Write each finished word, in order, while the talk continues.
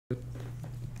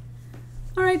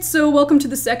All right, so welcome to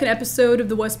the second episode of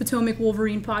the West Potomac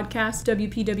Wolverine podcast,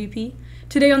 WPWP.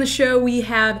 Today on the show we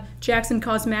have Jackson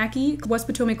Kosmacki, West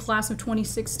Potomac class of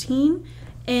 2016.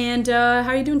 And how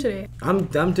are you doing today?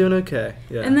 I'm doing okay.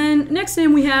 Yeah. And then next to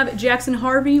him we have Jackson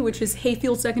Harvey, which is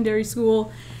Hayfield Secondary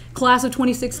School, class of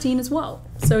 2016 as well.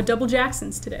 So double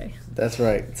Jacksons today. That's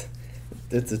right.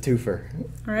 It's a twofer.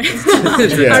 All right.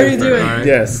 How are you doing? Right.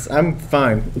 Yes, I'm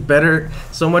fine. Better,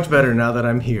 so much better now that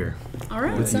I'm here. All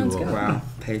right, sounds good. Wow,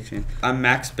 patient. I'm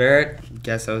Max Barrett.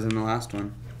 Guess I was in the last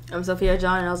one. I'm Sophia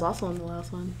John, and I was also in the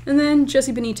last one. And then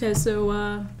Jesse Benitez. So,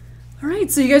 all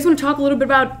right. So you guys want to talk a little bit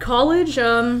about college?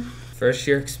 First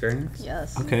year experience?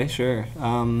 Yes. Okay, sure.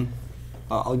 You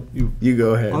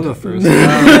go ahead. I'll go first.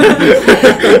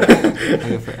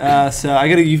 So I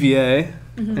go to UVA,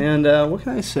 and what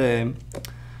can I say?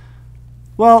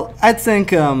 Well, I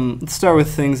think let's start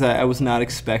with things that I was not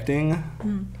expecting.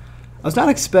 I was not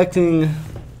expecting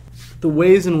the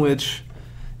ways in which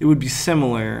it would be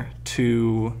similar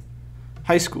to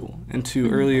high school and to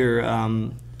earlier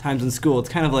times in school. It's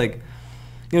kind of like,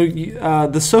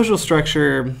 the social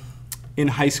structure in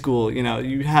high school,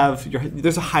 you have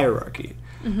there's a hierarchy.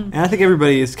 And I think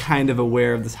everybody is kind of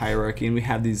aware of this hierarchy, and we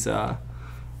have these,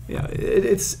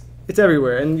 it's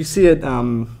everywhere. And you see it,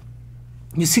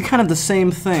 you see kind of the same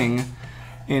thing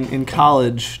in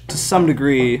college to some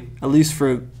degree, at least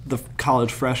for the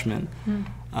college freshmen.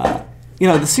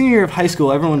 The senior year of high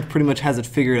school, everyone pretty much has it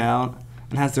figured out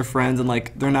and has their friends, and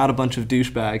they're not a bunch of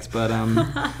douchebags, but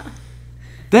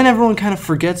then everyone kind of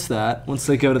forgets that once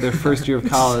they go to their first year of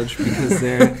college because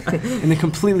they're in a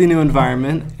completely new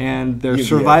environment, and their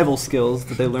survival skills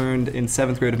that they learned in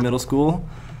 7th grade of middle school,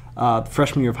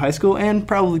 freshman year of high school, and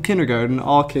probably kindergarten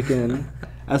all kick in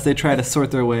as they try to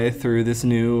sort their way through this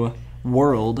new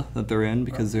world that they're in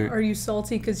because they're... Are you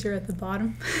salty because you're at the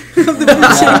bottom?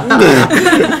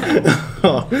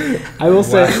 I will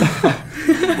say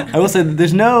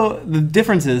that the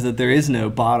difference is that there is no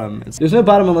bottom. There's no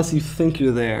bottom unless you think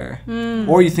you're there,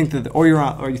 or you think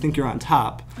you're on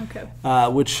top. Okay.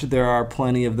 Which there are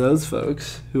plenty of those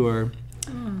folks who are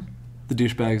the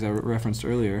douchebags I referenced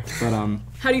earlier. But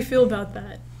how do you feel about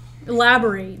that?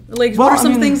 Elaborate. What are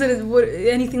some things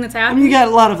anything that's happening? You got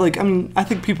a lot of I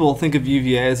think people think of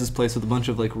UVA as this place with a bunch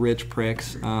of rich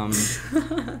pricks,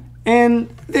 and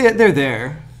they're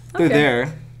there. They're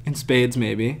there in spades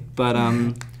maybe, but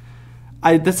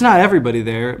that's not everybody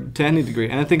there to any degree.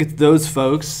 And I think it's those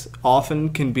folks often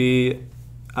can be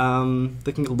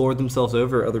they can lord themselves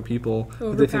over other people.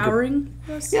 Overpowering?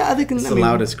 Yeah, they can. It's the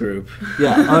loudest group.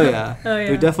 Yeah. Oh yeah. Oh yeah.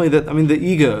 They're definitely the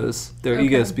egos. Their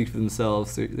egos speak for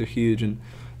themselves. They're huge, and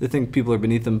they think people are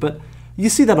beneath them. But you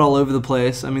see that all over the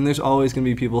place. There's always going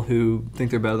to be people who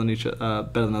think they're better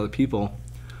than other people.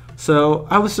 So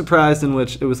I was surprised in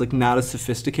which it was not as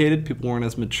sophisticated. People weren't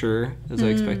as mature as I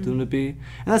expected them to be,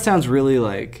 and that sounds really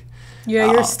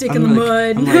you're a stick in the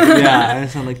mud. I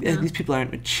sound these people aren't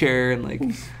mature,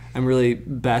 and I'm really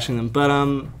bashing them. But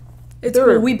it's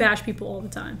cool. We bash people all the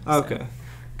time. So. Okay,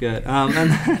 good.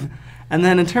 And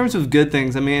then in terms of good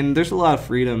things, there's a lot of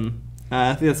freedom.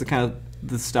 I think that's the kind of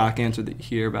the stock answer that you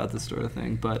hear about this sort of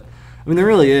thing. But there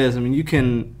really is. You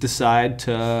can decide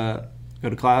to go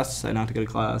to class, decide not to go to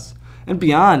class, and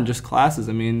beyond just classes.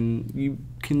 You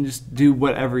can just do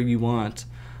whatever you want,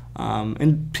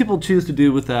 and people choose to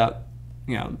do without.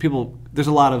 People. There's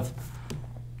a lot of,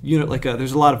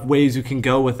 there's a lot of ways you can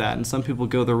go with that, and some people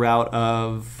go the route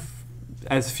of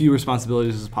as few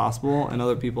responsibilities as possible, and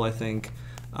other people, I think,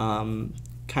 kind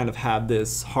of have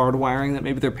this hardwiring that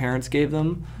maybe their parents gave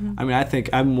them. I think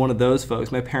I'm one of those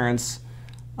folks. My parents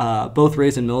both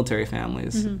raised in military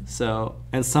families, and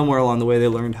somewhere along the way they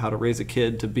learned how to raise a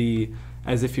kid to be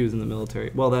as if he was in the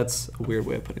military. Well, that's a weird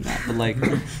way of putting that, but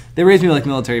they raised me like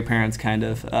military parents, kind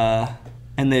of.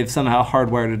 And they've somehow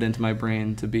hardwired it into my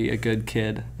brain to be a good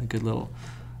kid, a good little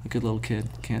kid.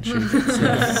 Can't shoot.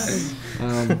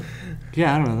 So,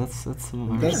 yeah, I don't know. That's some of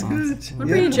my response. What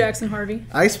about you, Jackson Harvey?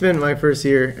 I spent my first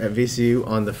year at VCU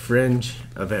on the fringe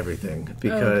of everything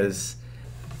because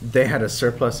they had a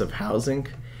surplus of housing,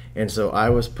 and so I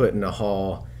was put in a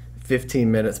hall 15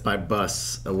 minutes by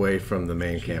bus away from the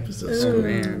main campus of school.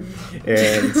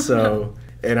 And so...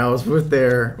 And I was with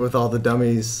all the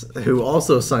dummies who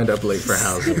also signed up late for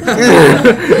housing.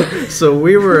 So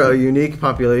we were a unique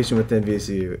population within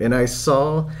VCU. And I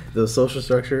saw the social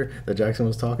structure that Jackson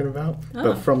was talking about,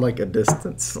 but from a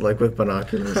distance, with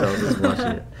binoculars. I was just watching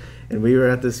it. And we were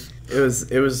at this,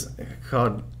 it was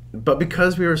called, but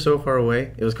because we were so far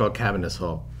away, it was called Cabinets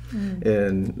Hall.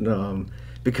 And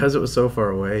because it was so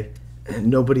far away,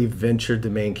 nobody ventured the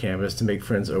main campus to make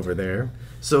friends over there.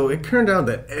 So it turned out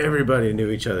that everybody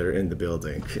knew each other in the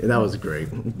building, and that was great.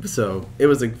 So it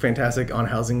was a fantastic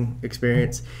on-housing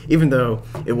experience, even though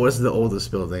it was the oldest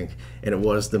building, and it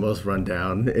was the most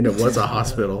rundown, and it was a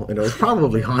hospital, and it was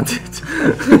probably haunted.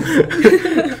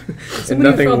 And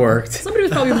nothing worked. Somebody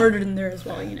was probably murdered in there as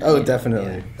well, you know. Oh,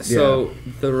 definitely. Yeah. So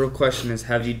the real question is,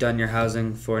 have you done your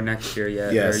housing for next year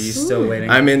yet? Yes. Or are you still waiting?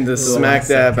 I'm in the smack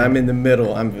dab. I'm in the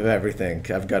middle. I'm of everything.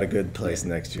 I've got a good place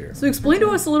next year. So explain to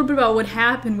us a little bit about what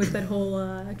happened with that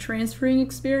whole transferring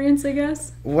experience, I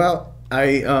guess. Well,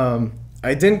 I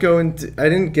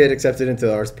didn't get accepted into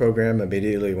the arts program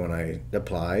immediately when I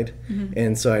applied,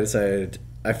 and so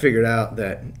I figured out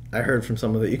that I heard from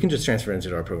someone that you can just transfer into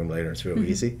the art program later. It's real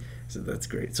easy, so that's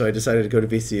great. So I decided to go to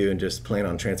VCU and just plan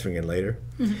on transferring in later.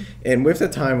 And with the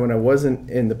time when I wasn't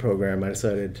in the program, I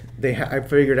decided I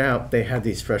figured out they had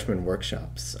these freshman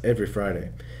workshops every Friday,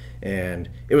 and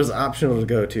it was optional to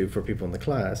go to for people in the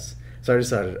class. So I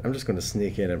decided I'm just going to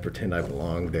sneak in and pretend I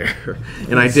belonged there.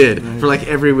 And I did for like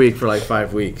every week for like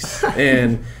 5 weeks.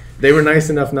 And they were nice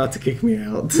enough not to kick me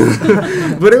out.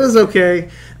 But it was okay.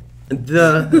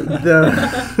 The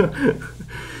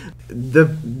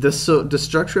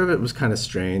structure of it was kind of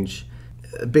strange.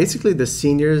 Basically the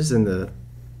seniors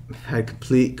had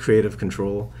complete creative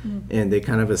control, and they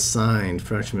kind of assigned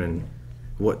freshmen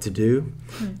what to do,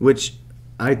 which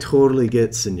I totally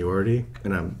get seniority,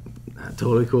 and I'm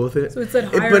totally cool with it. So it's that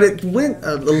hierarchy. But it went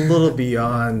a little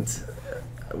beyond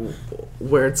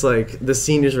where it's like the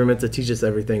seniors were meant to teach us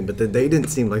everything, but then they didn't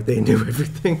seem like they knew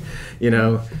everything, you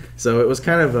know? So it was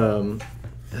kind of,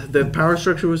 the power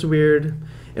structure was weird,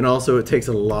 and also it takes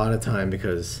a lot of time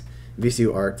because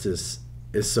VCU Arts is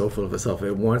so full of itself.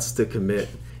 It wants to commit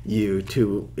you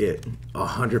to it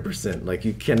 100%. Like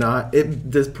you cannot.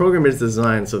 This program is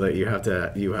designed so that you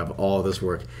have all this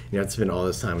work. You have to spend all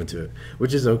this time into it,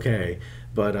 which is okay.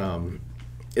 But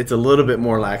it's a little bit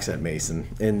more lax at Mason,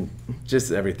 and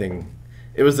just everything.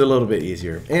 It was a little bit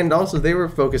easier, and also they were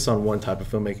focused on one type of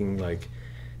filmmaking, like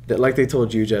they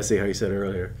told you, Jesse, how you said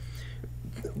earlier.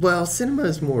 Well, cinema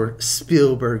is more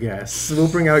Spielberg-esque. We'll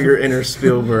bring out your inner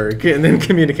Spielberg, and then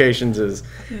communications is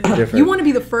different. You want to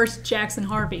be the first Jackson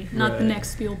Harvey, not the next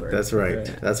Spielberg. That's right.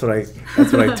 That's what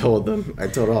I told them. I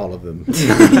told all of them.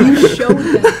 You showed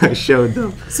them. I showed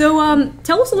them. So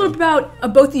tell us a little bit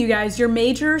about both of you guys. Your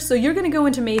major, so you're going to go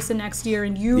into Mason next year,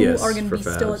 and you are going to be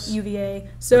still at UVA.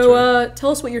 So tell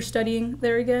us what you're studying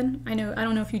there again. I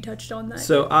don't know if you touched on that.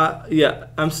 So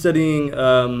I'm studying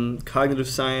cognitive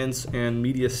science and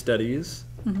media studies,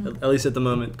 at least at the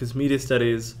moment, because media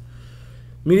studies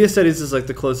is like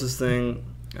the closest thing.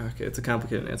 Okay, it's a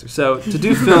complicated answer. So to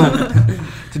do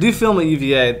film at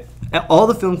UVA, all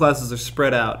the film classes are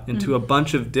spread out into a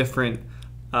bunch of different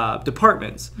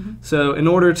departments. So in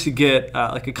order to get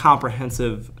like a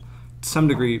comprehensive, to some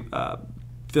degree,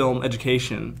 film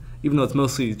education, even though it's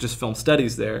mostly just film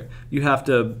studies there, you have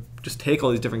to just take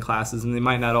all these different classes, and they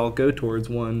might not all go towards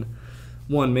one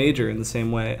major in the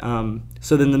same way.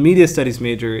 So then the media studies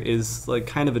major is like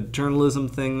kind of a journalism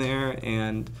thing there,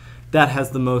 and that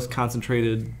has the most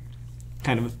concentrated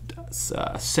kind of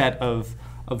set of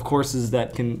courses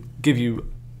that can give you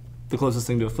the closest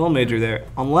thing to a film major there,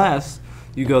 unless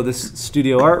you go this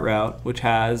studio art route, which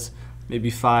has maybe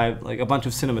 5, like a bunch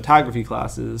of cinematography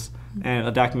classes and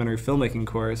a documentary filmmaking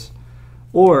course,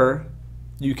 or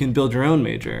you can build your own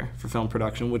major for film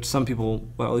production, which some people,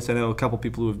 well, at least I know a couple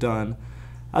people who have done.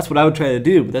 That's what I would try to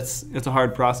do, but it's a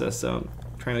hard process, so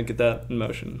I'm trying to get that in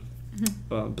motion.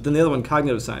 But then the other one,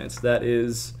 cognitive science, that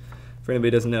is, for anybody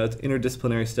who doesn't know, it's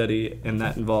interdisciplinary study, and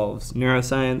that involves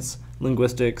neuroscience,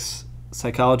 linguistics,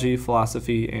 psychology,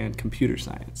 philosophy, and computer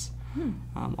science.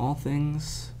 All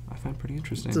things I find pretty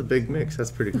interesting. It's a big mix.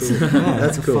 That's pretty cool. Yeah,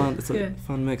 That's cool. It's a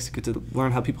fun mix. You get to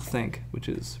learn how people think, which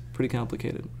is pretty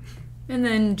complicated. And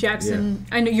then Jackson,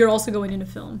 I know you're also going into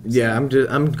film. So. Yeah, I'm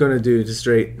going to do just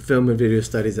straight film and video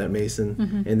studies at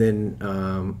Mason, and then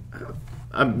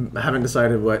I haven't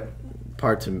decided what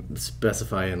part to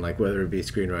specify in, like whether it be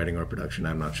screenwriting or production.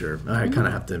 I'm not sure. I kind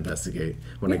of have to investigate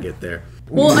when I get there.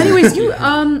 Well, anyways, you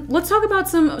let's talk about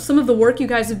some of the work you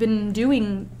guys have been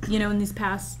doing, in this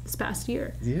past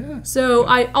year. Yeah. So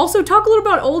I also talk a little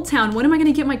about Old Town. When am I going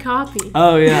to get my copy?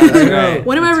 Oh yeah, that's right.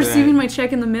 When am I receiving my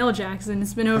check in the mail, Jackson?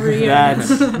 It's been over a year. That's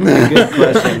a good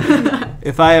question.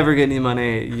 If I ever get any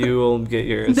money, you will get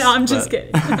yours. No, I'm just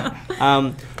kidding.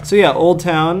 So yeah, Old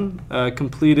Town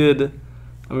completed.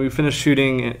 We finished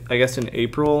shooting, I guess, in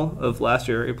April of last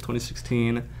year, April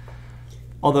 2016.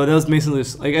 Although that was basically,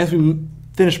 I guess we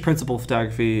finished principal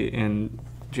photography in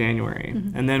January,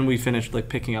 and then we finished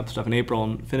picking up stuff in April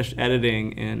and finished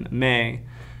editing in May,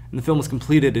 and the film was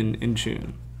completed in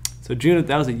June. So June,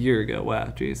 that was a year ago.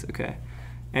 Wow, geez, okay.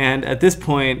 And at this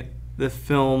point, the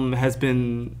film has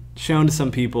been shown to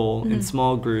some people in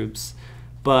small groups,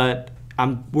 but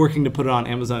I'm working to put it on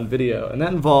Amazon Video, and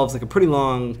that involves like a pretty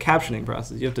long captioning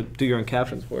process. You have to do your own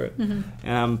captions for it, and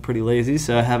I'm pretty lazy,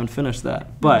 so I haven't finished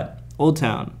that. But Old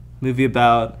Town, movie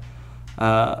about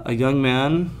a young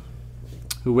man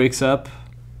who wakes up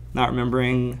not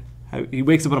remembering how he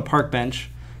wakes up on a park bench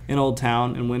in Old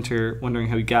Town in winter, wondering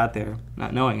how he got there,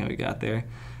 not knowing how he got there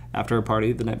after a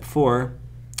party the night before,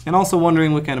 and also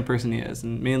wondering what kind of person he is.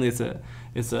 And mainly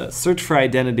it's a search for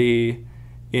identity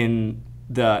in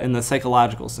the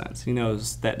psychological sense. He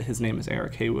knows that his name is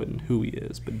Eric Haywood and who he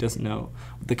is, but doesn't know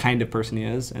the kind of person he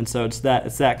is. And so it's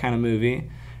that kind of movie.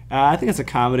 I think it's a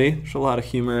comedy. There's a lot of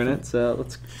humor in it, so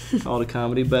let's call it a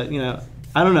comedy. But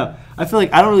I don't know. I feel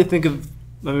like I don't really think of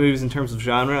my movies in terms of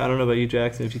genre. I don't know about you,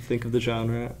 Jackson, if you think of the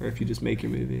genre or if you just make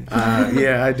your movie.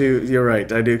 Yeah, I do. You're right.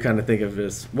 I do kind of think of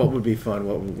this. What would be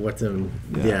fun? What's in?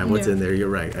 What's in there? You're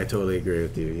right. I totally agree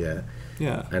with you. Yeah.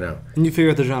 Yeah. I know. And you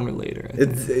figure out the genre later.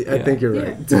 I think you're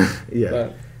right.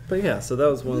 Yeah. But yeah, so that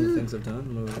was one of the things I've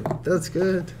done. That's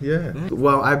good. Yeah.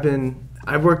 Well,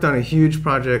 I've worked on a huge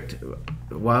project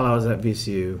while I was at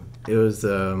VCU.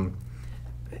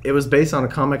 It was based on a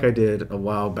comic I did a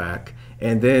while back,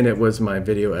 and then it was my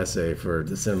video essay for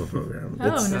the cinema program.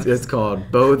 Nice. It's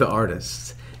called Bo the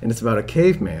Artist, and it's about a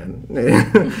caveman,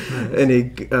 and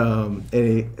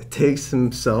he takes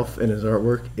himself and his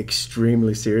artwork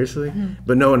extremely seriously,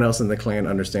 but no one else in the clan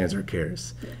understands or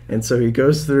cares. And so he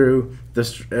goes through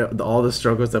all the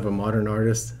struggles of a modern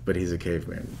artist, but he's a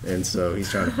caveman, and so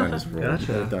he's trying to find his role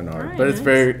done art. Right, but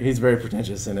he's very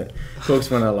pretentious in it. Folks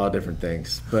find out a lot of different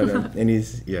things, but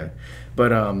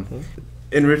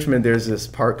in Richmond there's this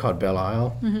park called Belle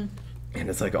Isle. And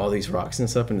it's like all these rocks and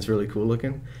stuff, and it's really cool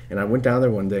looking. And I went down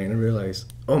there one day and I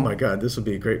realized, oh my God, this would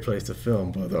be a great place to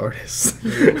film Bo the Artist.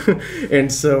 And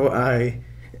so I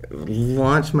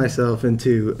launched myself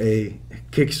into a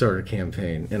Kickstarter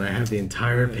campaign, and I have the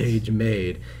entire page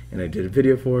made, and I did a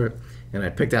video for it, and I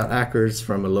picked out actors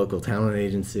from a local talent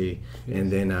agency, and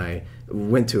then I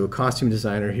went to a costume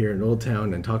designer here in Old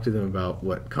Town and talked to them about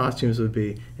what costumes would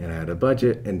be, and I had a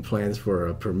budget and plans for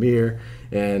a premiere,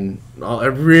 and I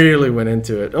really went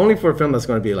into it, only for a film that's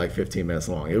going to be like 15 minutes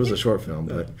long. It was a short film,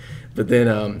 but then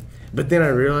I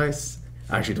realized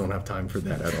I actually don't have time for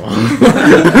that at all.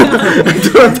 I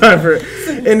don't have time for it.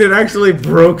 And it actually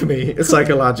broke me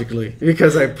psychologically,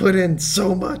 because I put in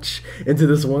so much into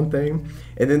this one thing,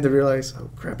 and then to realize, oh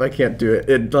crap, I can't do it.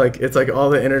 It's like all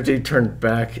the energy turned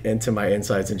back into my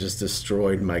insides and just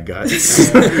destroyed my guts.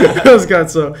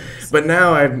 But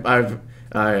now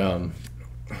I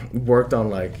worked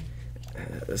on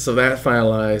so that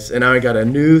finalized, and now I got a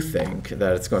new thing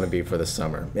that it's going to be for the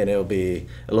summer, and it'll be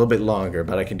a little bit longer,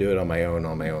 but I can do it on my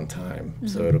own time.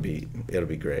 So it'll be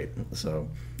great. So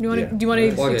do you want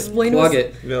to explain? Plug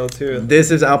it. I'll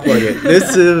plug it.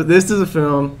 This is a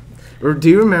film. Or do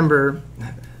you remember,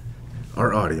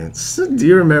 our audience? Do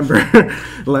you remember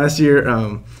last year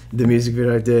the music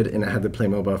video I did, and I had the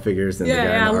Playmobil figures and the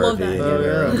guy in the love Harvey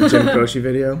that. and the Jim Croce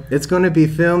video? It's going to be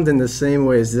filmed in the same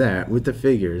way as that, with the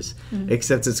figures,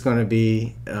 except it's going to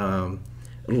be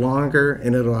longer,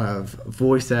 and it'll have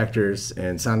voice actors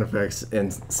and sound effects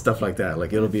and stuff like that.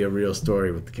 Like, it'll be a real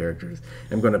story with the characters.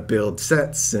 I'm going to build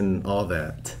sets and all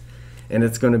that, and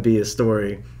it's going to be a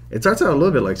story. It starts out a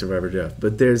little bit like Survivor Jeff,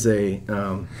 but there's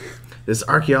this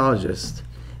archaeologist,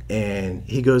 and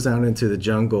he goes down into the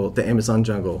jungle, the Amazon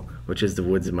jungle, which is the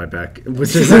woods in my backyard.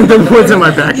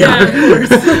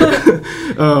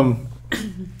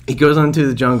 He goes onto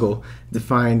the jungle to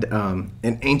find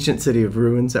an ancient city of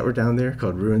ruins that were down there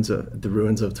called the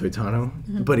ruins of Toitano,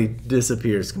 but he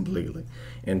disappears completely,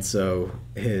 and so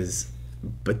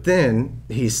But then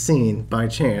he's seen by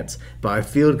chance by a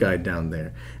field guide down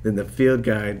there. Then the field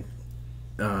guide,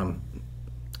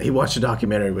 he watched a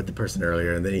documentary with the person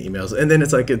earlier, and then he emails. And then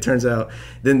it turns out,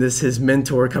 then his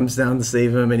mentor comes down to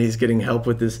save him, and he's getting help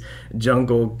with this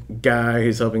jungle guy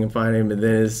who's helping him find him. And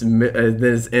then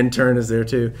his intern is there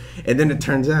too. And then it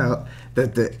turns out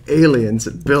that the aliens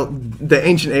the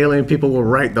ancient alien people were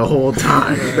right the whole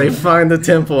time. They find the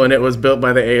temple, and it was built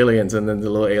by the aliens, and then the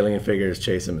little alien figures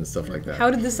chase him and stuff like that.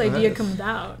 How did this idea come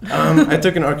about? I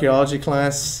took an archaeology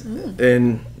class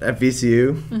at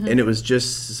VCU, and it was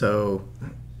just so...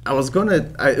 it was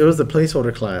a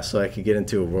placeholder class so I could get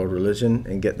into a world religion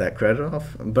and get that credit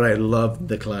off, but I loved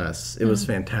the class. It was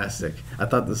fantastic. I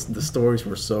thought the stories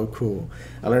were so cool.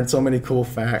 I learned so many cool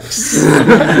facts.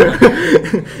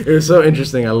 It was so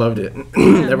interesting. I loved it.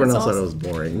 Everyone else thought it was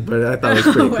boring, but I thought it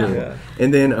was pretty cool.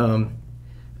 And then,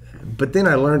 but then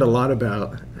I learned a lot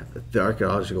about the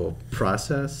archaeological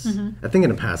process. I think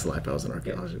in a past life I was an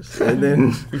archaeologist, and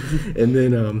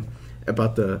then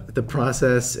about the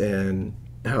process and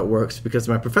how it works, because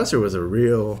my professor was a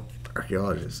real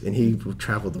archaeologist and he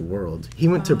traveled the world. He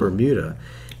went to Bermuda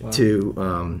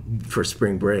to for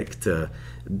spring break.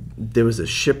 There was a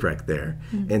shipwreck there,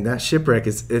 and that shipwreck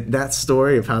that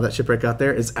story of how that shipwreck got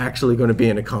there is actually going to be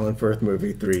in a Colin Firth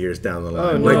movie 3 years down the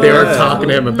line. Like they were talking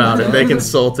to him about it. They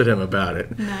consulted him about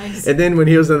it. Nice. And then when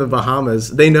he was in the Bahamas,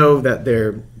 they know that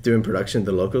they're doing production,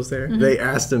 the locals there. They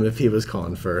asked him if he was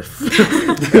Colin Firth,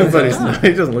 but he's not.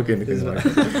 He doesn't look anything like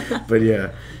it. But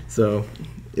yeah, so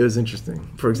it was interesting.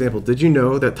 For example, did you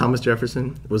know that Thomas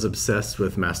Jefferson was obsessed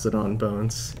with mastodon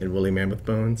bones and woolly mammoth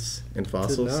bones and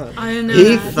fossils? I didn't know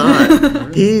He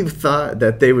that. he thought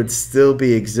that they would still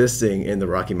be existing in the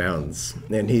Rocky Mountains,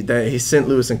 and he sent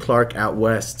Lewis and Clark out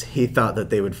west. He thought that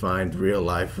they would find real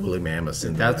life woolly mammoths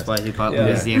in the That's west. why he bought Yeah.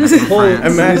 Louisiana The from whole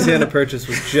France. Louisiana purchase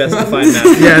was just to find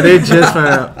that. Yeah, they just found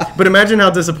out. But imagine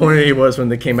how disappointed he was when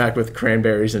they came back with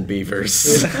cranberries and beavers.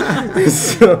 So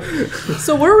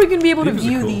where are we going to be able to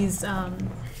view these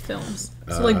films?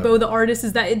 So like Bo the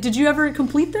Artist, did you ever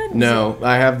complete that? No,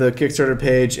 I have the Kickstarter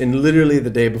page, and literally the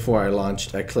day before I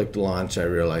launched, I clicked launch. I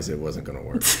realized it wasn't going to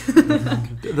work.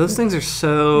 Those things are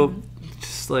so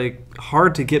just like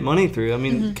hard to get money through. I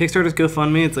mean, Kickstarter's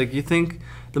GoFundMe. It's like you think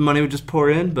the money would just pour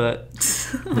in, but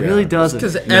it really doesn't.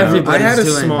 Because I everybody's had a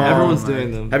doing small- Everyone's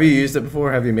doing them. Have you used it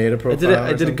before? Have you made a I profile? did it.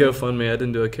 I or did a something? GoFundMe. I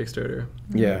didn't do a Kickstarter.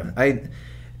 Yeah, I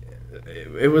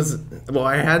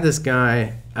had this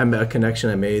guy, a connection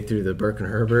I made through the Burke and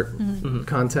Herbert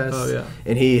contest. Oh, yeah.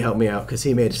 And he helped me out because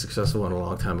he made a successful one a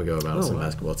long time ago about some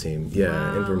basketball team.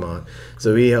 Yeah, in Vermont.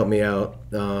 So he helped me out,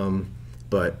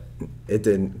 but it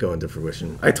didn't go into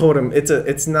fruition. I told him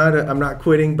I'm not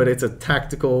quitting, but it's a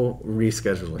tactical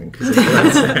rescheduling. 'Cause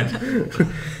that's what I said.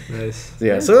 Nice.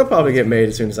 Yeah, so it'll probably get made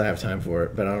as soon as I have time for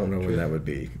it, but I don't know when that would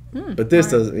be. But this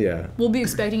does, We'll be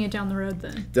expecting it down the road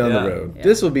then. down Yeah. the road. Yeah.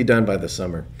 This will be done by the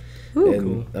summer.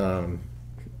 Ooh, And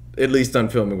at least done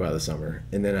filming by the summer.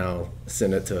 And then I'll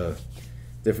send it to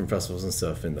different festivals and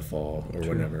stuff in the fall or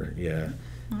whenever. Yeah.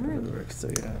 So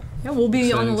yeah. Yeah, we'll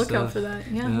be on the Exciting lookout stuff. for that.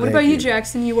 Yeah. Yeah. What Thank about you, you.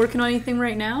 Jackson? You working on anything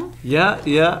right now? Yeah.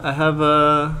 I have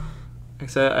like I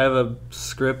said, I have a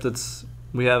script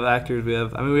we have actors, we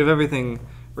have everything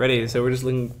ready. So we're just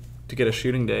looking to get a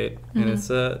shooting date, and it's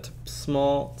a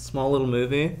small little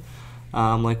movie,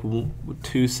 like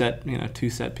two set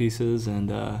pieces,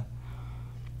 and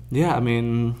yeah. I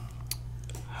mean,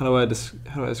 how do I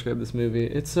describe this movie?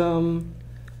 It's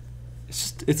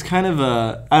kind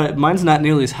of mine's not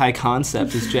nearly as high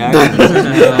concept as Jackson's.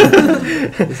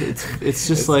 It's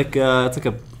just like it's like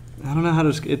I don't know how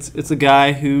to. It's a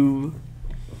guy who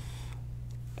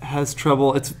has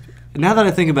trouble. Now that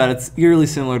I think about it, it's eerily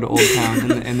similar to Old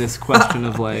Town in this question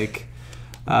of like,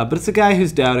 but it's a guy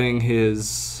who's doubting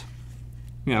his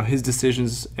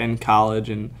decisions in college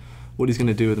and what he's going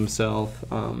to do with himself,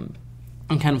 and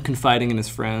kind of confiding in his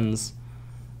friends.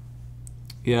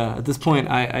 Yeah, at this point,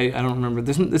 I don't remember.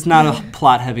 It's not a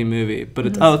plot-heavy movie, but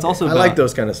it's also I about, like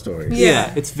those kind of stories.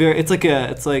 Yeah, it's like I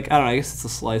don't know. I guess it's a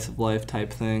slice of life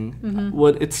type thing.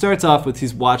 What it starts off with,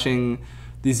 he's watching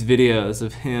these videos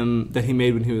of him that he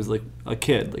made when he was like a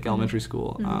kid, like elementary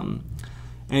school, and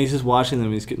he's just watching them.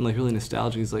 And he's getting like really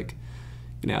nostalgic. He's like,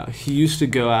 he used to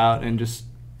go out and just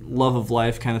love of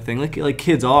life kind of thing, like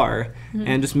kids are,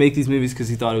 and just make these movies because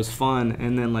he thought it was fun.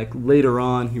 And then like later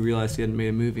on, he realized he hadn't made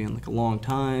a movie in like a long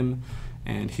time,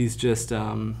 and he's just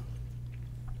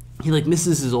he like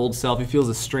misses his old self. He feels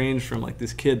estranged from like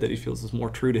this kid that he feels is more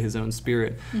true to his own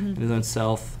spirit and his own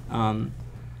self.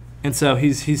 And so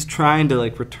he's trying to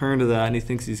like return to that, and he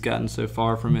thinks he's gotten so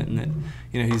far from it, and that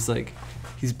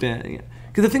he's been.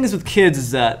 Because the thing is with kids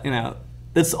is that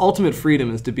that's the ultimate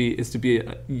freedom is to be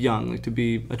young, like to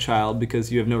be a child,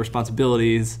 because you have no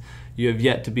responsibilities. You have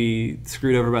yet to be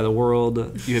screwed over by the world.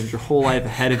 You have your whole life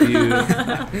ahead of you.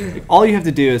 Like, all you have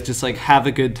to do is just like have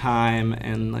a good time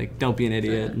and like don't be an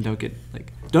idiot and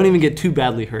don't even get too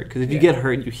badly hurt, because if you get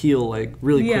hurt, you heal like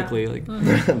really quickly. Like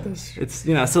it's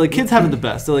so like kids have it the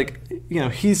best. So like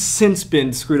he's since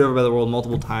been screwed over by the world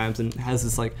multiple times and has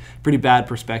this like pretty bad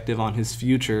perspective on his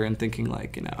future and thinking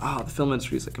like the film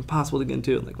industry is like impossible to get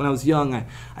into. Like when I was young, I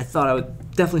thought I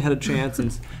would definitely had a chance.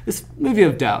 And this movie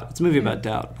of doubt. It's a movie about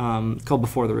doubt. It's called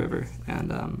Before the River, and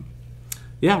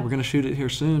we're gonna shoot it here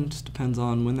soon. Just depends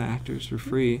on when the actors are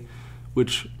free.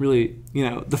 Which really,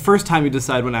 the first time you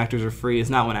decide when actors are free is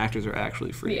not when actors are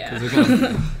actually free. Yeah. 'Cause they're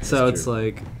gonna, so it's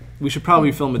like, we should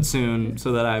probably film it soon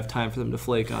so that I have time for them to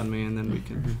flake on me, and then we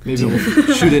can maybe we'll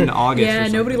shoot it in August. Yeah, or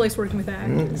something. nobody likes working with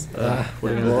actors.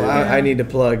 Well, I need to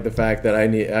plug the fact that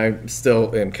I'm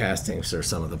still in castings for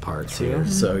some of the parts here.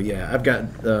 So yeah, I've got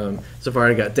so far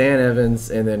I got Dan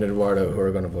Evans and then Eduardo, who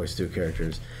are going to voice 2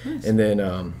 characters, and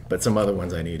then but some other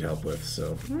ones I need help with.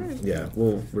 So yeah,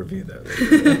 we'll review that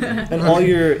later. And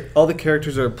all the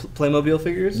characters are Playmobil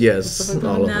figures. Yes,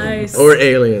 all of Nice. them. Or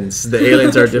aliens. The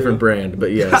aliens are a different brand,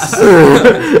 but yes.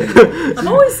 I've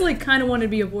always like kind of wanted to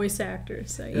be a voice actor.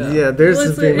 So Yeah, there's the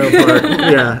Let's see. female part.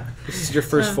 Yeah. This is your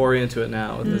first foray into it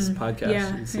now with this podcast.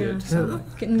 Yeah, You see yeah. it just sound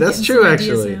like- That's Getting true, some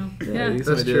ideas actually. now. you Yeah. get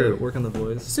some That's idea true. to work on the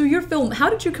voice. So your film, how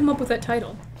did you come up with that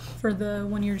title for the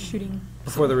one you're shooting?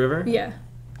 Before the river? Yeah.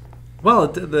 Well,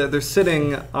 they're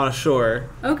sitting on a shore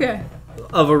Okay.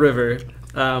 of a river.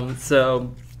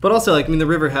 But also, like, I mean, the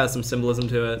river has some symbolism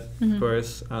to it, of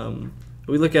course.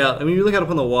 You look out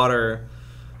upon the water,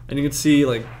 and you can see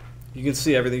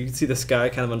everything. You can see the sky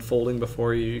kind of unfolding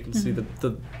before you. You can see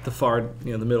the far,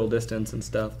 the middle distance and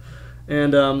stuff.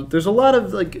 And there's a lot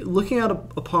of, like, looking out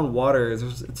upon water.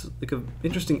 It's like an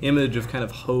interesting image of kind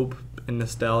of hope and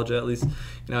nostalgia. At least,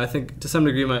 I think to some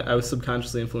degree I was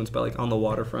subconsciously influenced by, like, On the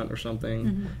Waterfront or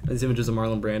something. These images of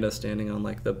Marlon Brando standing on,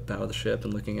 like, the bow of the ship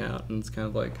and looking out, and it's kind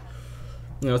of like,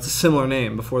 it's a similar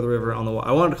name, Before the River, On the Water.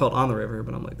 I wanted to call it On the River,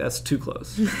 but I'm like, that's too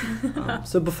close.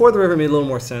 So Before the River made a little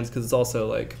more sense because it's also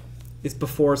like, it's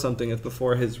before something, it's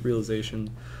before his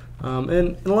realization. And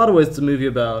in a lot of ways, it's a movie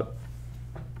about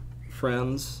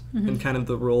friends and kind of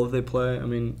the role that they play. I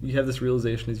mean, you have this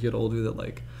realization as you get older that,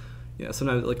 like,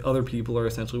 sometimes, like, other people are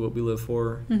essentially what we live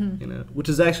for, which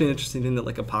is actually an interesting thing that,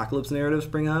 like, apocalypse narratives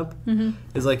bring up.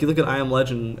 Is, like, you look at I Am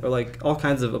Legend or, like, all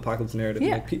kinds of apocalypse narratives.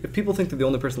 Yeah. Like, if people think they're the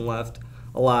only person left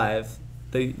alive,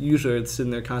 they usually are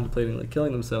sitting there contemplating, like,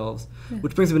 killing themselves,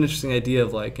 which brings up an interesting idea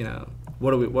of, like,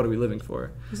 what are we living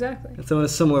for? Exactly. And so in a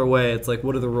similar way, it's like,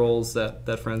 what are the roles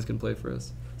that friends can play for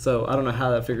us? So I don't know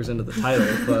how that figures into the title,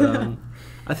 but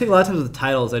I think a lot of times with the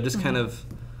titles, I just kind of,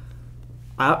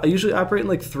 I usually operate in,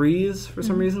 like, threes for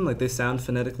some reason. Like, they sound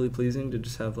phonetically pleasing to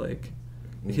just have, like,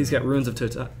 he's got Ruins of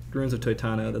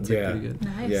Toitano. That's, like, pretty good.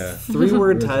 Nice. Yeah.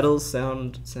 3-word titles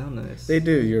sound nice. They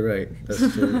do, you're right.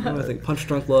 That's true. I think Punch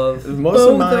Drunk Love. Most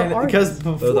of mine, because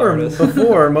artists.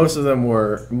 before most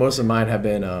of mine have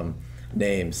been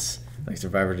names, like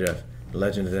Survivor Jeff,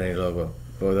 Legend of Danny Lobo,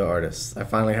 or the artists. I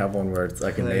finally have one where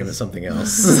I can name it something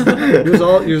else.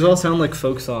 yours all sound like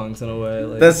folk songs in a way.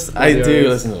 Like, I do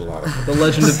listen to a lot of The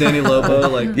Legend of Danny Lobo,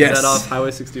 like, Yes. is that off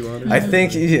Highway 61? I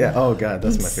think, yeah. Oh God,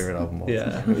 that's my favorite album. Also.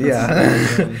 Yeah.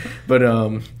 Yeah. But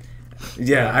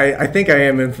yeah, I think I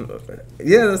am.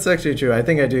 Yeah, that's actually true. I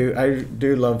think I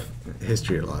do love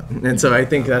history a lot, and so I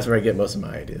think that's where I get most of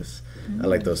my ideas. I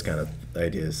like those kind of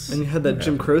ideas. And you had that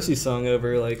Jim Croce song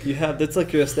over, like, that's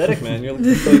like your aesthetic, man. You're like,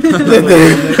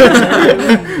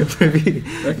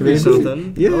 that could be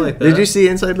something. Yeah. I like that. Did you see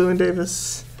Inside Llewyn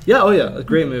Davis? Yeah, oh yeah, a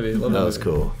great movie. Love That was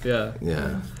movie. cool. Yeah.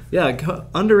 Yeah. Yeah,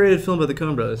 underrated film by the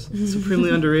Coen Brothers. Supremely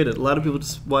underrated. A lot of people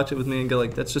just watch it with me and go,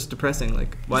 like, that's just depressing.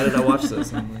 Like, why did I watch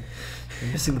this? And I'm like,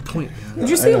 you're missing the point, man. Would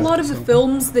you say a lot of the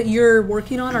films that you're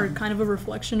working on are kind of a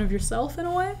reflection of yourself in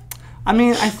a way? I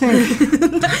mean, I think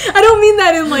I don't mean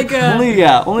that in like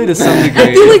a... only to some degree.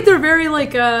 I feel like they're very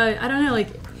like, I don't know,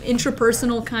 like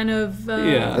intrapersonal kind of Yeah. I do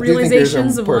think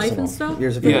realizations of life and stuff.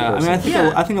 Yeah, I mean,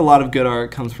 I think a lot of good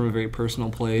art comes from a very personal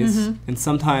place, and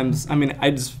sometimes, I mean,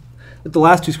 the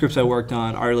last 2 scripts I worked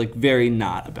on are, like, very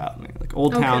not about me. Like,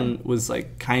 Old Town was,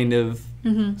 like, kind of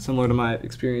similar to my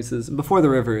experiences. Before the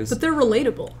River is... But they're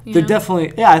relatable. They're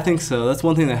definitely... Yeah, I think so. That's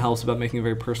one thing that helps about making a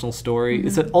very personal story,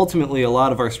 is that ultimately a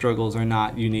lot of our struggles are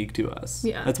not unique to us.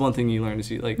 Yeah. That's one thing you learn to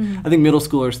see. Like, I think middle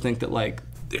schoolers think that, like,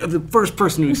 they're the first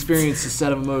person who experienced a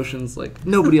set of emotions, like,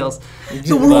 nobody else.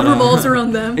 The world revolves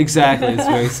around them. Exactly. It's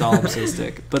very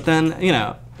solipsistic. But then,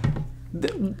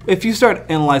 if you start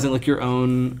analyzing, like, your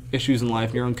own issues in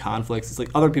life, your own conflicts, it's like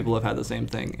other people have had the same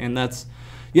thing, and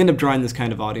you end up drawing this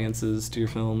kind of audiences to your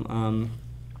film.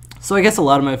 So I guess a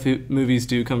lot of my movies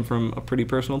do come from a pretty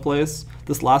personal place.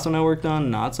 This last one I worked on,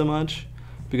 not so much,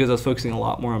 because I was focusing a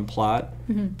lot more on plot,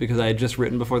 because I had just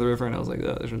written Before the River, and I was like,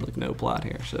 oh, there's like no plot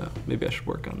here, so maybe I should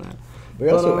work on that.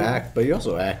 But you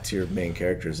also act to your main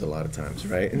characters a lot of times,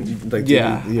 right? And, like,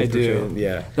 I do.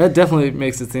 Yeah. That definitely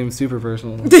makes it seem super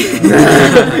personal.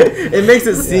 It makes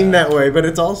it seem that way, but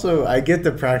it's also, I get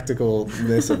the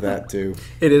practicalness of that too.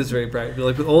 It is very practical.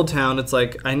 Like with Old Town, it's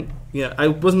like I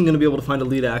wasn't going to be able to find a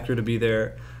lead actor to be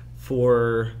there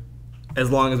for as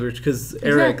long as because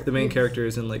Eric, the main character,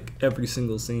 is in, like, every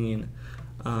single scene.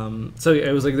 So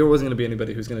it was like there wasn't going to be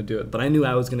anybody who's going to do it, but I knew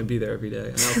I was going to be there every day,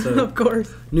 and I also Of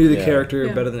course. knew the Yeah. character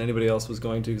Yeah. better than anybody else was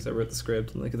going to because I wrote the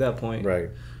script. And like at that point, Right.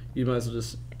 you might as well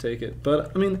just take it.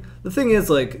 But I mean, the thing is,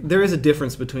 like, there is a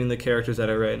difference between the characters that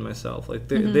I write and myself. Like,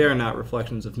 they are not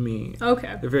reflections of me.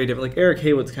 Okay. They're very different. Like Eric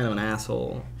Haywood's kind of an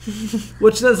asshole,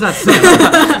 which that's not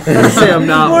to say I'm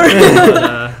not.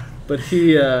 One, but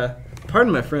he,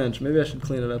 pardon my French. Maybe I should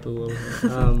clean it up a little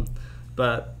bit.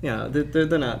 But yeah,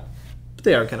 they're not. But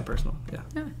they are kind of personal. Yeah.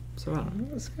 Yeah. So I don't know.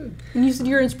 That's good. And you said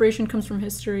your inspiration comes from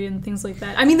history and things like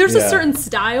that. I mean, there's a Yeah. certain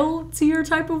style to your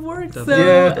type of work. So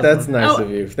Yeah, that's nice Oh.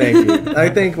 of you. Thank you. I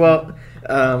think, well,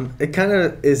 it kind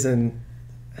of isn't.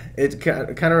 It kind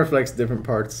of reflects different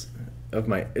parts of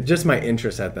my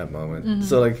interest at that moment.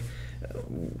 So like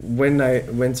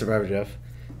when Survivor Jeff,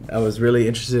 I was really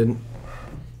interested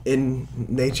in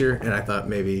nature, and I thought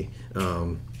maybe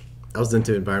I was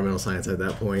into environmental science at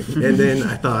that point.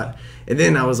 And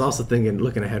then I was also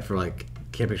looking ahead for like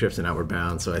camping trips and Outward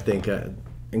Bound. So I think I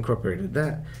incorporated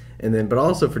that. And then, but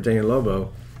also for Daniel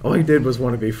Lobo, all he did was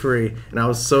want to be free. And I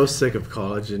was so sick of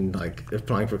college and like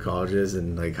applying for colleges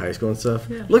and like high school and stuff.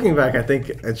 Yeah. Looking back, I think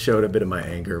it showed a bit of my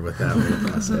anger with that whole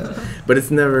process. But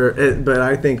it's never, but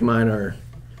I think mine are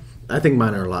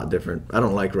a lot different. I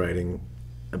don't like writing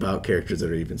about characters that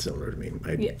are even similar to me.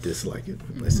 I Yeah. dislike it.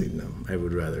 I say no. I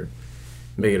would rather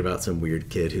make it about some weird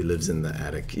kid who lives in the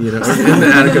attic, in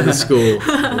the attic of the school.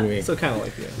 So kind of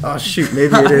like you. Oh shoot,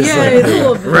 maybe it is Yeah, like it's a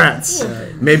little bit. rats.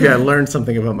 Maybe I learned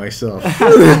something about myself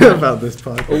about this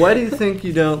podcast. Well, why do you think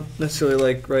you don't necessarily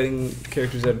like writing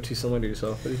characters that are too similar to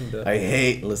yourself? What do you think that? I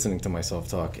hate listening to myself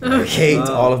talk. I hate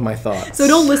all of my thoughts. So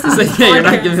don't listen to this Yeah, you're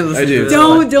not podcast. giving I do.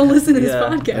 Don't listen to this Yeah,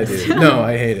 podcast. I do. No,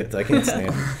 I hate it. I can't stand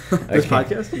it. This can't.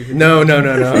 podcast? You No. No.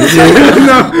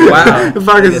 Wow. The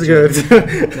podcast is good.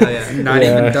 Oh, yeah. Not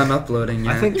Yeah. even done uploading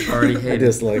yet. I think- already I hate it.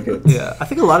 dislike it. Yeah, I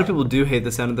think a lot of people do hate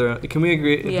the sound of their. Can we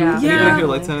agree? Yeah. Can we Yeah. hear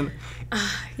light sound?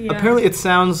 Yeah. Apparently, it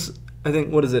sounds. I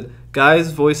think what is it?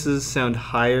 Guys' voices sound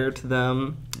higher to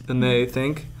them than they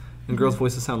think, and girls'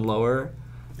 voices sound lower.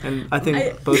 And I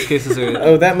think both cases are.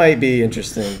 Oh, that might be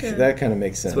interesting. Yeah. That kind of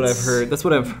makes sense. That's what I've heard.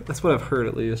 That's what I've heard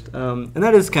at least. And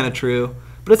that is kind of true.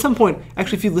 But at some point,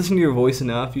 actually, if you listen to your voice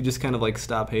enough, you just kind of like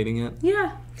stop hating it.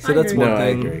 Yeah. So I that's agree. one No, I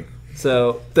thing. agree.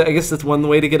 So I guess that's one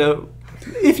way to get out.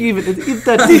 If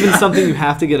that's even something you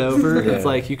have to get over, Yeah. it's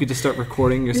like you could just start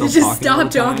recording You yourself. just talking all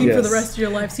stop the time. talking for the Yes. rest of your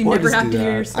life, so you Or never just have do to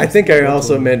hear that. yourself. I think I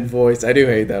also meant voice. I do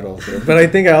hate that also, but I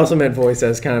think I also meant voice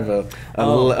as kind of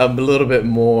a little bit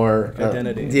more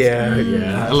Identity. Yeah,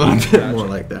 a little bit Gotcha. more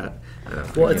like that.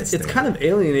 Well, it's kind of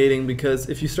alienating because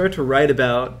if you start to write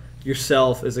about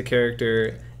yourself as a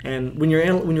character, and when you're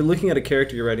looking at a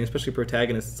character you're writing, especially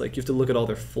protagonists, it's like you have to look at all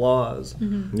their flaws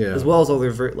as well as all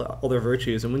their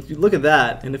virtues. And when you look at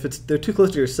that, and if they're too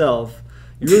close to yourself,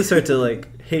 you really start to like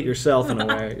hate yourself in a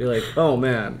way. You're like, oh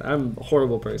man, I'm a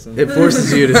horrible person. It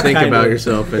forces you to think Kind about of.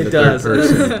 yourself in It the does. third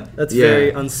person. That's Yeah. very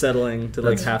unsettling to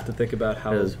like That's- have to think about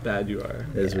how is- bad you are.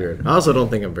 It's weird. I also don't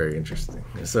think I'm very interesting,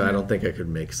 so I don't think I could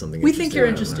make something. We think you're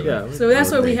out of interesting. it. Yeah. So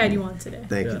that's Oh, why we thank had you. you on today.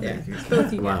 Thank you, Yeah. thank you.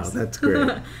 Both you Wow, guys. that's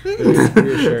great. It's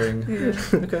reassuring.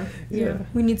 Yeah. Okay. Yeah.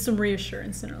 We need some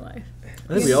reassurance in our life.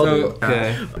 I think we all do. So-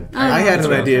 Okay. I had an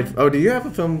That's idea. Oh, do you have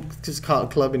a film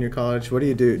club in your college? What do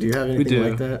you do? Do you have We anything do.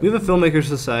 like that? We have a filmmakers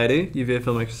society, UVA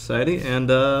Filmmakers Society, and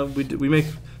we make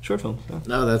short films. Yeah.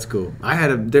 No, that's cool. I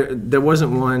had there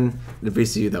wasn't one at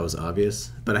VCU that was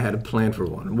obvious, but I had a plan for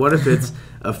one. What if it's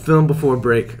a film before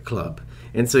break club?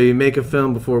 And so you make a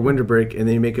film before winter break, and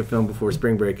then you make a film before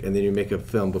spring break, and then you make a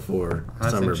film before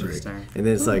That's summer break. interesting. And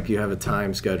then it's like you have a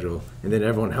time schedule, and then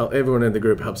everyone in the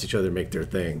group helps each other make their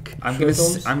thing. I'm Short gonna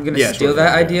films? Yeah, steal short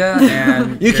that films, idea,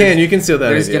 and You can steal that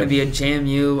There's idea. gonna be a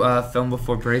JMU film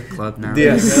before break club now.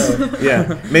 Yes.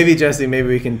 Yeah. Maybe Jesse. Maybe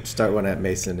we can start one at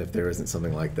Mason if there isn't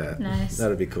something like that. Nice.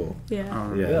 That'd be cool. Yeah.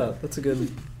 Yeah. Yeah, that's a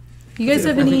good. You guys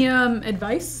Yeah. have any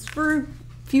advice for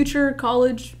future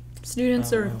college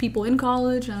students or people in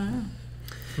college? I don't know.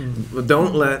 Well,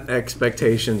 don't let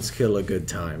expectations kill a good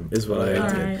time. Is what I All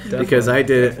did right. because I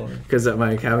did it Definitely. because at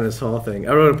my Cabinet Hall thing,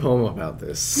 I wrote a poem about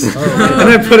this, Oh. and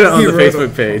I put it on the You wrote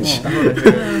Facebook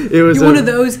page. It was You're one of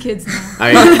those kids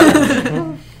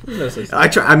now. No such thing. I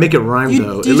try. I make it rhyme You-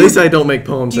 though. At do you- least I don't make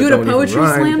poems Do you that go don't to poetry even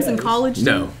rhyme. slams in college?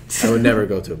 No, I would never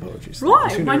go to a poetry slam. Why?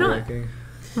 Junior Why not? ranking.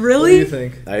 Really? What do you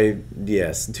think?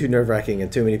 Yes, too nerve-wracking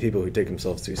and too many people who take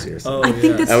themselves too seriously. Oh, I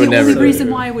think that's I would the never only do reason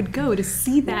it. why I would go, to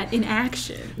see that in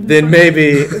action. Then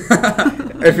maybe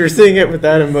if you're seeing it with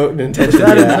that emote and intention,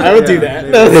 I would do that.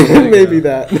 Maybe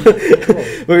that.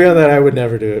 But beyond that, I would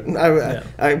never do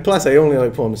it. Plus, I only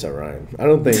like poems that rhyme. I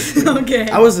don't think. Okay.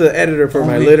 I was the editor for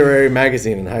my literary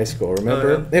magazine in high school.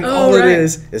 Remember? And all right. it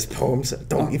is poems that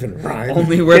don't even rhyme.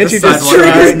 Only where Can't the you just sidewalk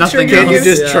try? is, nothing Can't you else.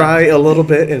 just try a little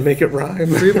bit and make it rhyme?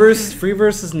 Free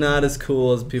verse is not as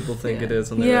cool as people think it is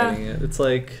when they're Yeah. writing it. It's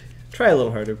like, try a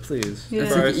little harder, please. Yeah.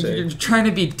 It's For our like sake. you're trying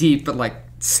to be deep, but like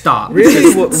stop.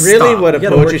 Really, Stop. what a You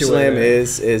gotta work poetry your way slam there.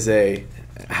 is a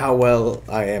how well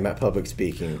I am at public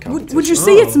speaking competition. Would you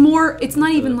say it's more? It's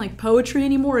not even like poetry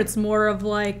anymore. It's more of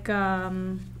like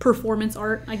performance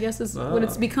art, I guess, is what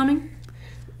it's becoming.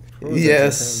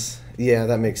 Yes. Yeah,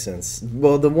 that makes sense.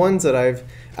 Well, the ones that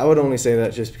I would only say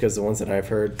that just because the ones that I've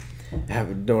heard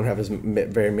don't have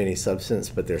very many substance,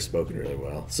 but they're spoken really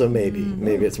well. So maybe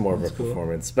it's more of a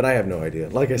performance. But I have no idea.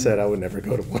 Like I said, I would never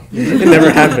go to one. It never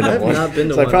have been to one. not been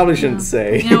to so I one. probably shouldn't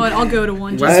say. You know what? I'll go to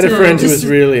one. I had a to- friend who just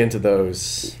was really into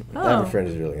those. I have Oh. a friend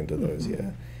who's really into those.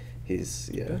 Yeah, he's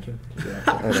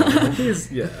I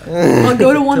know. I'll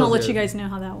go to one. I'll Tells let you. you guys know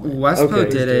how that went. Westpo Okay.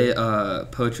 did a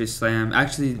poetry slam.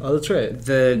 Actually, Oh, that's right.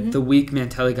 the week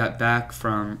Mantelli got back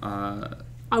from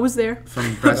I was there.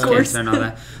 breast Of course. cancer and all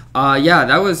that. Yeah,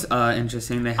 that was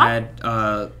interesting. They had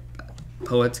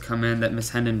poets come in that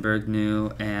Miss Hindenburg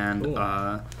knew, and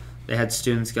they had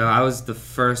students go. I was the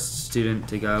first student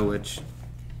to go, which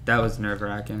that was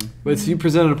nerve-wracking. Wait, so you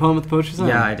presented a poem at the poetry slam?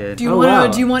 Yeah, I did. Do you Oh, want to? wow.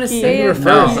 Do you want to say you were it?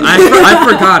 No, first.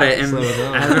 I forgot it, and Slow it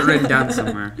down. I have it written down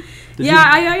somewhere. Yeah,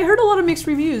 I heard a lot of mixed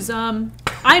reviews.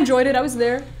 I enjoyed it. I was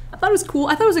there. I thought it was cool.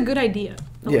 I thought it was a good idea.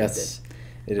 I liked Yes,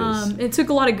 it is. It took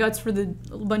a lot of guts for a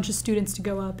bunch of students to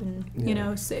go up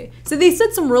and say. So they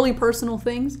said some really personal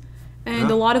things, and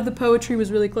a lot of the poetry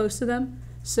was really close to them.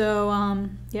 So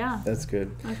yeah. That's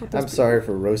good. I thought that was I'm sorry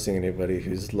for roasting anybody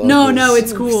who's loved No, this no,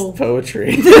 it's cool.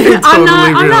 poetry. I'm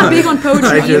not big on poetry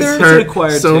I just either. It's an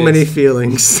acquired hurt so taste. many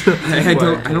feelings. I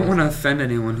don't want to offend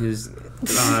anyone who's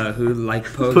who like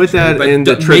poetry. Put that but in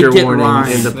the don't- trigger make it warning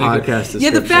rhyme. in the Make it- podcast description. Yeah,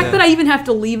 the fact that I even have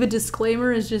to leave a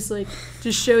disclaimer is just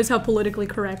shows how politically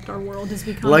correct our world has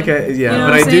become. Like you know but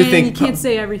what I I'm do saying? think you can't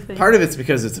say everything. part of it's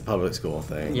because it's a public school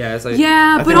thing. Yeah, it's like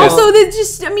Yeah, but think also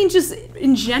just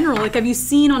in general, like, have you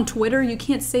seen on Twitter? You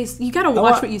can't say. You gotta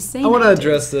watch what you say. I want to nowadays.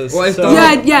 address this. Well, if So-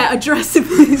 the- Yeah, address it,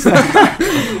 please.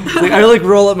 Like, I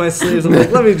roll up my sleeves. I'm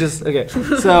like, let me just okay.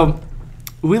 So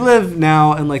we live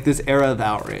now in like this era of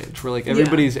outrage where like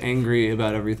everybody's angry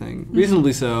about everything,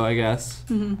 reasonably so, I guess.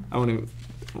 I wouldn't.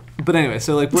 But anyway,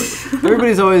 so like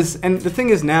everybody's always, and the thing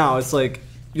is now it's like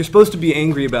you're supposed to be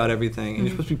angry about everything, and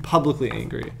you're supposed to be publicly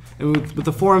angry. And with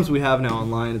the forums we have now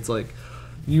online, it's like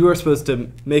you are supposed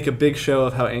to make a big show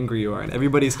of how angry you are, and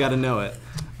everybody's got to know it.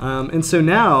 And so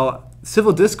now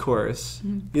civil discourse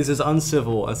is as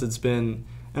uncivil as it's been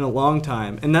in a long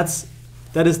time, and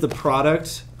that is the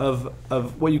product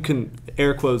of what you can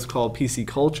air quotes call PC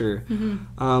culture,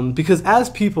 because as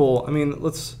people, I mean,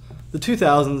 the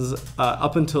 2000s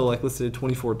up until like let's say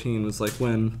 2014 was like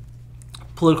when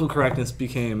political correctness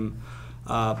came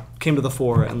to the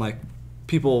fore, and like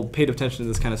people paid attention to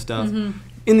this kind of stuff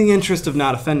in the interest of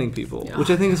not offending people, which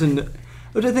I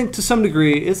think to some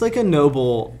degree is like a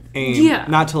noble aim,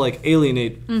 not to like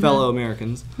alienate fellow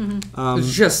Americans.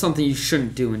 it's just something you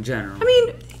shouldn't do in general. I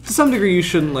mean, To some degree, you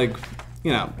shouldn't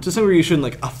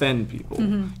offend people.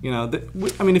 You know,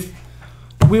 I mean, if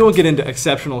we won't get into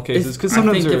exceptional cases because I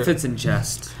sometimes think if it's in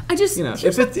jest. I just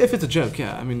if it's a joke,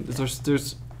 yeah. I mean,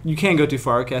 there's you can't go too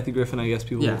far. Kathy Griffin, I guess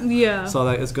people Yeah. saw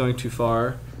that as going too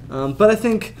far. But I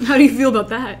think, How do you feel about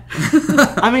that?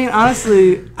 I mean,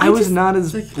 honestly, I was just- not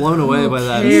as blown away by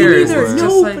that. Me as cares? you neither. were. It's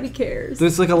just Nobody cares.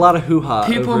 There's like a lot of hoo-ha.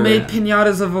 People over made it.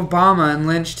 pinatas of Obama and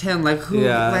lynched him. Like who?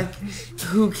 Yeah. Like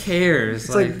who cares?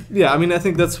 It's like, yeah, I mean, I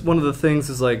think that's one of the things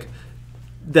is like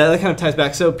that kind of ties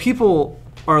back. So people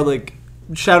are like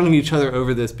shouting at each other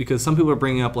over this because some people are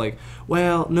bringing up like,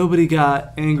 well, nobody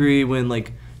got angry when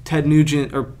like Ted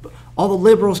Nugent or all the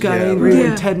liberals got angry right.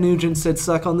 when Ted Nugent said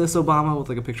 "suck on this, Obama" with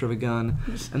like a picture of a gun,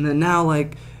 and then now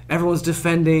like everyone's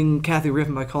defending Kathy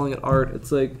Griffin by calling it art.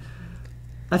 It's like,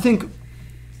 I think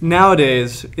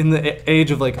nowadays in the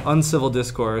age of like uncivil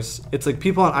discourse, it's like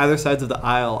people on either sides of the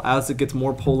aisle, as it gets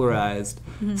more polarized,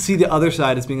 see the other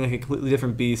side as being like a completely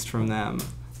different beast from them.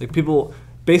 Like people,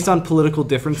 based on political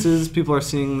differences, people are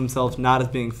seeing themselves not as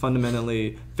being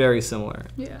fundamentally very similar.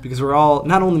 Yeah. Because we're all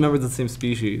not only members of the same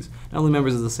species, not only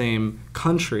members of the same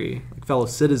country, like fellow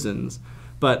citizens,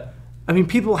 but I mean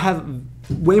people have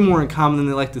way more in common than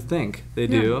they like to think they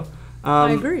do.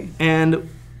 I agree. And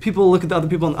people look at the other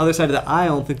people on the other side of the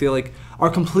aisle and think they like are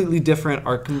completely different,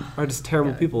 are just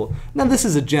terrible people. Now this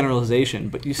is a generalization,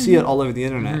 but you see it all over the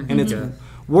internet, and it's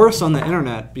worse on the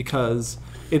internet because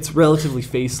it's relatively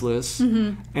faceless,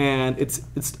 and it's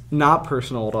not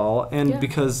personal at all, and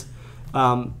because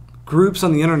groups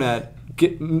on the internet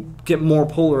get more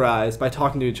polarized by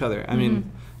talking to each other. I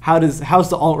mean, how's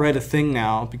the alt-right a thing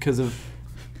now because of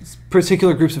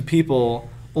particular groups of people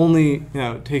only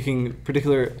taking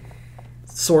particular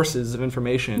sources of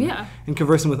information and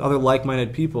conversing with other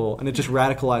like-minded people, and it just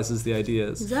radicalizes the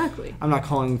ideas. Exactly. I'm not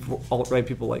calling alt-right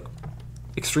people like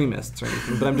extremists or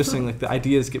anything, but I'm just saying like the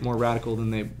ideas get more radical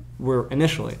than they were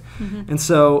initially. And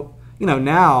so,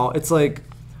 now it's like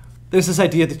there's this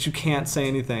idea that you can't say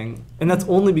anything, and that's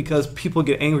only because people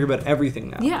get angry about everything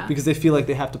now. Yeah. Because they feel like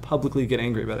they have to publicly get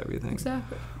angry about everything.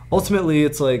 Exactly. Ultimately,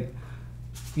 it's like,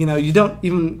 you don't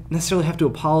even necessarily have to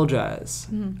apologize.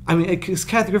 I mean, because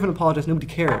Kathy Griffin apologized, nobody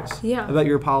cares about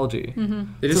your apology.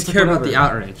 They just care about the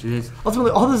outrage.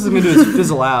 Ultimately, all this is going to do is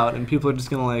fizzle out, and people are just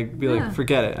going to like be like,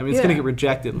 forget it. I mean, it's going to get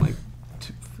rejected. And, like,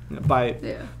 by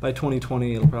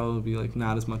 2020, it'll probably be like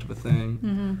not as much of a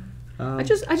thing. I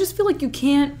just feel like you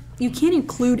can't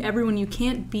include everyone. You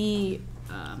can't be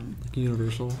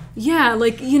universal. Yeah,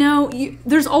 like,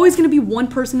 there's always going to be one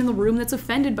person in the room that's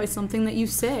offended by something that you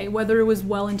say, whether it was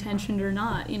well-intentioned or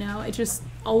not, It just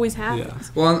always happens.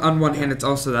 Yeah. Well, on one hand, it's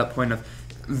also that point of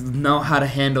know how to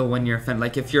handle when you're offended.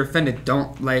 Like, if you're offended,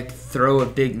 don't,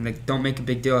 don't make a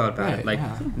big deal about it. Like,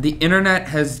 the internet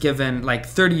has given,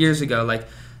 30 years ago,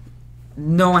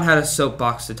 no one had a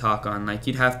soapbox to talk on. Like,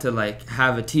 you'd have to,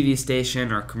 have a TV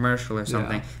station or a commercial or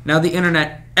something. Yeah. Now, the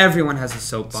internet, everyone has a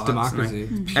soapbox. It's democracy.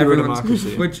 Pure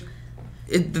democracy. Which,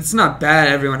 it's not bad.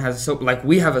 Everyone has a soap. Like,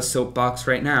 we have a soapbox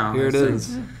right now. Here it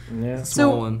is. Yeah.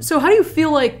 Small one. So how do you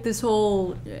feel like this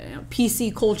whole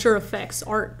PC culture affects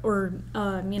art or,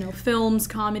 films,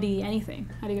 comedy, anything?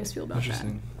 How do you guys feel about that?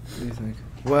 Interesting. What do you think?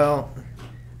 Well,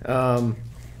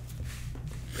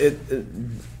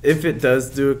 if it does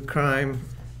do a crime,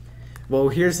 well,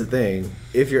 here's the thing.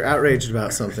 If you're outraged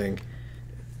about something,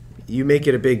 you make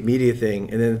it a big media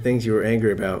thing, and then the things you were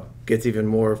angry about gets even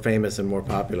more famous and more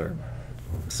popular.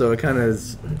 So it kind of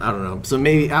is, I don't know. So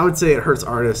maybe I would say it hurts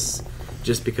artists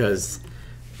just because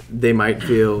they might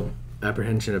feel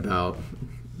apprehension about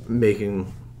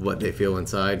making what they feel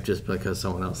inside just because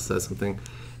someone else says something.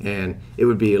 And it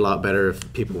would be a lot better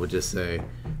if people would just be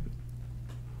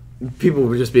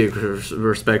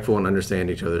respectful and understand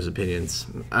each other's opinions.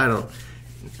 I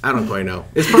don't quite know.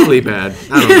 It's probably bad.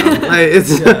 I don't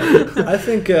know. I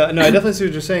think I definitely see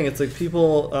what you're saying. It's like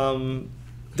people.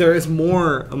 There is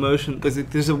more emotion.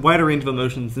 There's a wider range of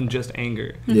emotions than just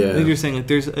anger. Yeah. I think you're saying like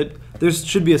there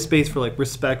should be a space for like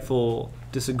respectful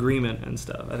disagreement and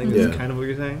stuff. I think that's kind of what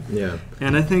you're saying. Yeah.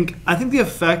 And I think the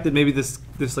effect that maybe this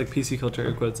like PC culture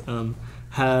air quotes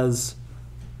has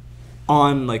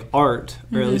on like art,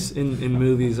 or at least in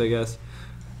movies, I guess.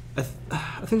 I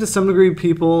think to some degree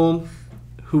people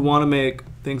who want to make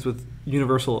things with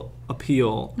universal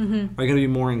appeal are going to be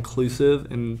more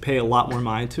inclusive and pay a lot more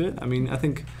mind to it. I mean, I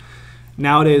think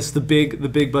nowadays the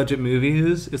big budget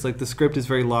movies is like the script is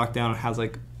very locked down. It has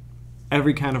like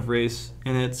every kind of race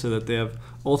in it so that they have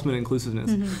ultimate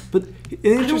inclusiveness. But an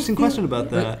interesting question about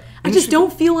that. I just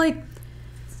don't feel like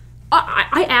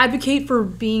I advocate for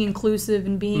being inclusive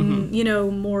and being,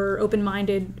 more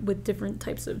open-minded with different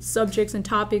types of subjects and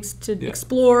topics to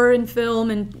explore in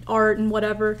film and art and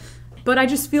whatever. But I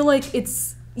just feel like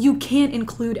you can't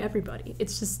include everybody.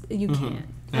 It's just, you can't.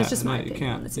 That's just my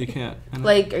opinion. You can't.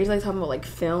 Like, are you talking about like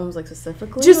films, like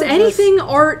specifically? Just anything,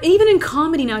 art, even in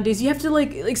comedy nowadays, you have to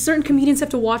like certain comedians have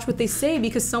to watch what they say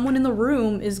because someone in the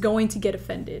room is going to get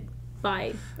offended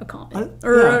by a comment.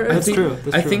 That's true.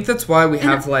 I think that's why we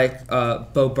have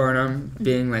Bo Burnham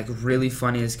being like really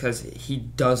funny, is because he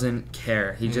doesn't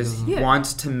care. He just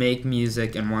wants to make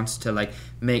music and wants to like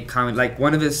make comedy. Like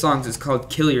one of his songs is called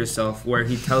 "Kill Yourself," where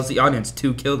he tells the audience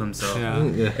to kill themselves.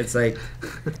 It's like,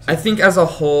 I think as a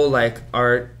whole, like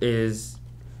art is,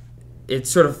 it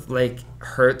sort of like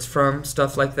hurts from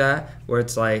stuff like that, where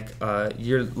it's like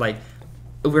you're like,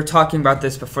 we were talking about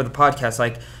this before the podcast,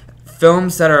 like.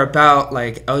 Films that are about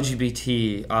like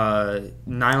LGBT,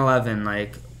 9/11,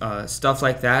 like stuff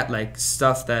like that, like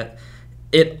stuff that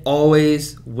it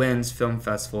always wins film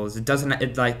festivals. It doesn't.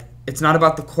 It's not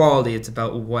about the quality. It's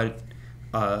about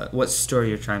what story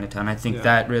you're trying to tell. And I think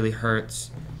that really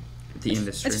hurts the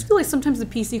industry. I just feel like sometimes the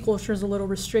PC culture is a little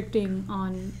restricting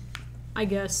on, I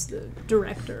guess, the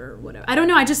director or whatever. I don't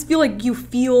know. I just feel like you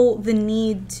feel the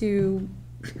need to,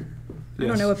 I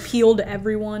don't know, appeal to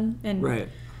everyone and. Right.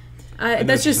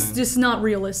 That's just not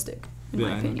realistic. in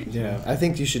my opinion. Yeah, I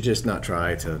think you should just not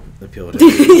try to appeal to.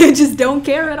 You just don't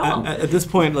care at all. At this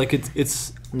point, like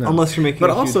it's No. unless you're making. But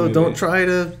a huge also, movie. don't try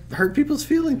to hurt people's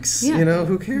feelings. Yeah. You know,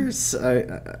 who cares?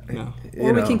 No.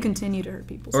 Or we can continue to hurt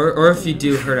people's Or if you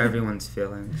do hurt everyone's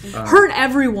feelings. hurt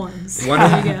everyone's. One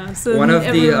of, Yeah, so one of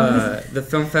everyone- the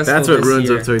film festival That's what this Ruins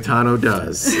year, of Toitano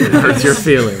does. It hurts your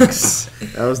feelings.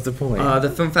 That was the point. the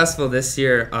film festival this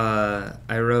year,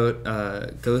 I wrote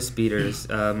Ghost Beaters,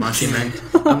 a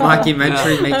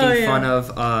mockumentary making Oh, yeah. fun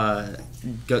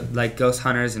of like ghost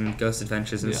hunters and ghost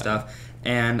adventures and stuff.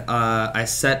 And I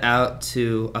set out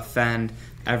to offend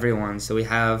everyone. So we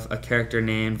have a character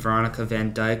named Veronica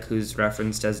Van Dyke, who's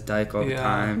referenced as Dyke all the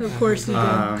time. Of course you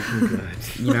do.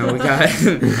 You know, we got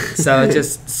so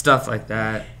just stuff like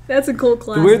that. That's a cool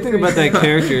classic. The weird thing right about that there.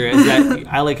 character is that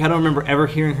I don't remember ever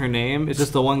hearing her name. It's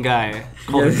just the one guy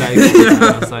called her Dyke.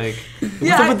 I was like,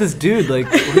 what's up with this dude? Like,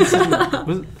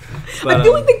 I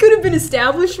feel like they could have been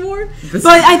established more, but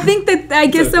I think that I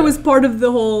guess that was part of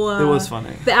the whole. it was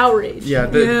funny. The outrage. Yeah,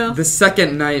 the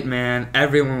second night, man,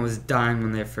 everyone was dying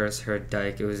when they first heard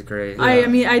Dyke. It was great. I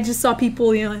mean, I just saw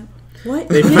people, what?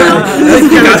 They You found know? that's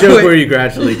the kind of joke where you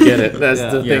gradually get it. That's Yeah.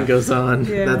 the thing goes on.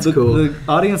 Yeah. That's The, cool. the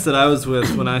audience that I was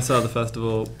with when I saw the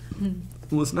festival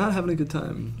was not having a good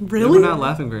time. They Really? were not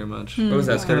laughing very much. What was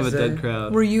that? It's kind of a Thursday? dead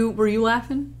crowd. Were you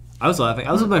laughing? I was laughing.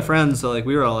 I was with my friends, so like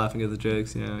we were all laughing at the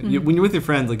jokes. You know, when you're with your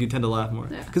friends, like you tend to laugh more.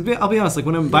 Yeah. Because I'll be honest, like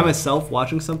when I'm by myself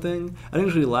watching something, I don't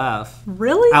usually laugh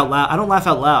Really? out loud. I don't laugh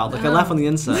out loud. Like I laugh on the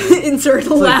inside. Insert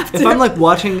the Like, laughter. if I'm like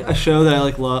watching a show that I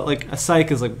like love, like a Psych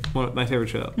is like one of my favorite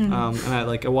show, and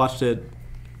I watched it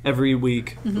every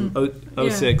week from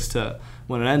 06 to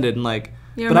when it ended, and like.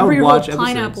 Yeah, But I remember would your watch whole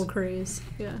pineapple episodes. craze.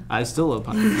 Yeah. I still love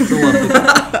pineapple.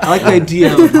 I like the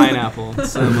idea of pineapple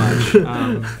so much.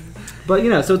 But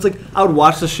so it's like I would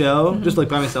watch the show just like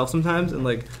by myself sometimes, and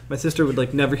like my sister would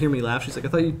like never hear me laugh. She's like, "I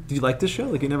thought do you like this show?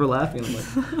 Like you never laugh." And I'm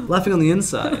like, laughing on the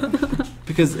inside,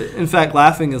 because in fact,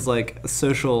 laughing is like a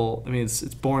social. I mean, it's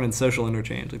born in social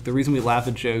interchange. Like the reason we laugh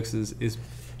at jokes is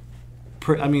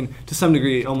to some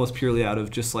degree, almost purely out of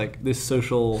just like this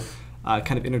social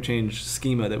kind of interchange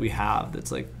schema that we have.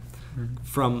 That's like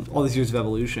from all these years of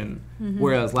evolution,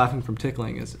 whereas laughing from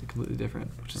tickling is completely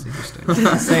different, which is interesting.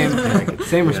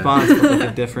 same response, but like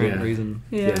a different reason.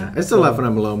 Yeah. I still laugh when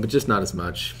I'm alone, but just not as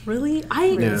much. Really?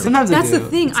 Sometimes That's I do. the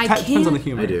thing. It depends on the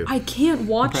humor. I do. I can't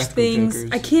watch Practical things.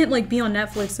 Jokers. I can't like be on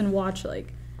Netflix and watch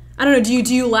like I don't know.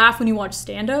 Do you laugh when you watch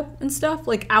stand up and stuff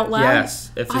like out loud?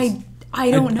 Yes. If it's,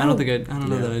 I don't know. I don't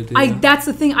know that I do. That's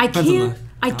the thing. Depends on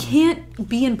I can't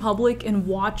be in public and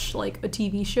watch like a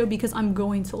TV show because I'm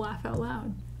going to laugh out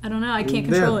loud. I don't know. I can't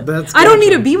control it. that's I don't need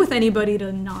to gotcha. be with anybody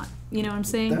to not. You know what I'm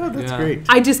saying? Oh, that's Yeah. great.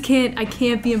 I just can't. I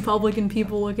can't be in public and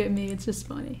people look at me. It's just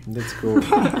funny. That's cool.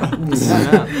 What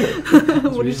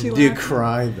did she Do you laugh?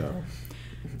 cry though?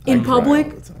 In I cry all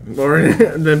public? the time. Or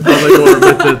in public, or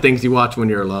with the things you watch when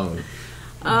you're alone.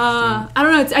 I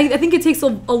don't know. I think it takes a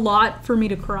lot for me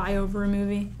to cry over a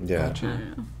movie. Yeah, I don't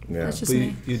know. yeah. That's just But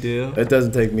me. you do. It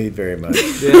doesn't take me very much.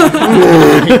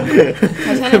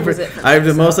 Titanic was it.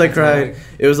 The most I cried.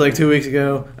 It was like 2 weeks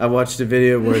ago. I watched a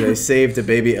video where they saved a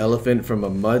baby elephant from a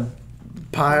mud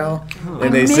pile,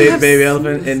 and they may saved the have baby seen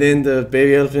elephant, and then the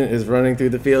baby elephant is running through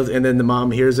the fields, and then the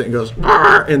mom hears it and goes,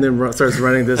 "Arr!" and then starts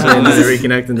running this way, and then they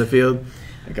reconnect in the field.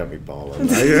 It got me bawling.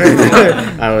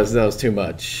 That was too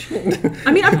much.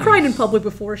 I mean, I've cried in public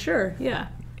before, sure. Yeah.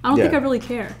 I don't think Yeah. I really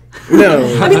care. No.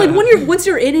 I mean, like once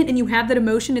you're in it and you have that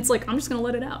emotion, it's like I'm just gonna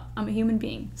let it out. I'm a human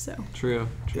being, so True.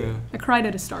 I cried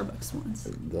at a Starbucks once.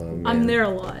 Oh, man. I'm there a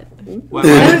lot. Wow.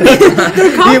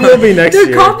 You will be next Their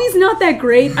year. coffee's not that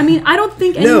great. I mean, I don't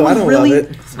think anyone I don't really. love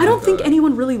it. I don't think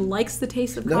anyone really likes the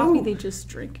taste of No. coffee. They just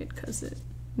drink it because it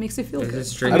makes it feel Is good.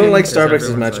 it I drinking don't like because Starbucks as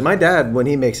everyone's much. like- My dad, when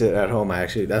he makes it at home,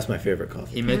 that's my favorite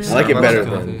coffee. He makes I like it Starbucks better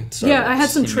coffee. than Starbucks. Yeah, I had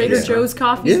some He Trader makes- Joe's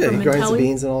coffees Yeah, from he grinds the Mentelli.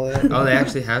 beans and all that. Oh, they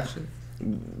actually have shit?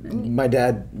 My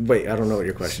dad. Wait, I don't know what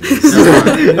your question is.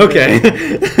 Okay.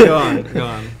 Go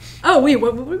on. Oh wait,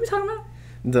 what were we talking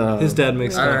about? His dad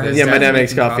makes Alright, coffee. his Yeah, my dad's dad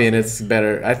makes making coffee, and it's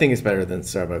better. I think it's better than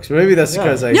Starbucks. But maybe that's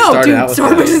because I No, started dude, out with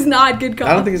Starbucks that. is not good coffee.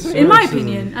 I don't think it's in my Starbucks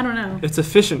opinion. I don't know. It's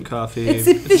efficient coffee. It's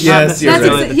efficient. Yes, you're That's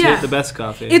right. yeah. the best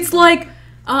coffee. It's like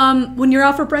when you're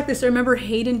out for breakfast. I remember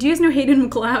Hayden. Do you guys know Hayden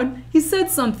McLeod? He said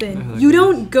something. You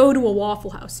don't go to a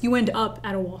Waffle House. You end up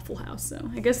at a Waffle House. So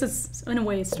I guess it's in a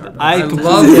way it's Starbucks. I I completely-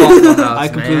 love Waffle House, I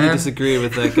completely man. disagree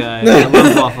with that guy. I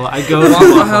love Waffle. I go to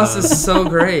Waffle House is so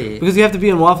great. because you have to be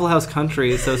in Waffle House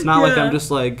country, so it's not like Yeah. I'm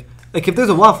just like Like if there's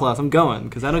a Waffle House, I'm going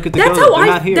because I don't get to That's go. how They're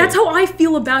not here. That's how I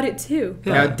feel about it too.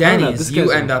 Yeah, Now I don't know, Denny's, this you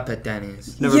guy's end up at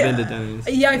Denny's. Never Yeah. been to Denny's.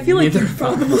 Yeah, I feel like you Neither.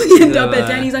 probably end up at No,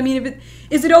 Denny's. I mean,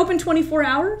 is it open 24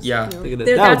 hours? Yeah. Look at it.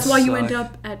 There, That that's would why you suck. end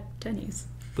up at Denny's.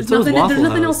 But There's so is nothing. There's Waffle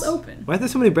nothing House. else open. Why are there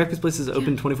so many breakfast places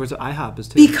open 24/7? IHOP is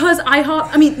too. Because IHOP.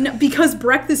 I mean, no, because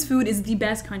breakfast food is the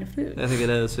best kind of food. I think it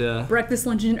is. Yeah. Breakfast,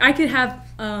 lunch, and dinner. I could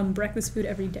have breakfast food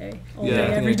every day, all Yeah, I day,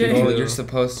 think every I do day. Oh, too. you're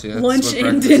supposed to. That's Lunch what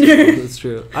and breakfast is. dinner. That's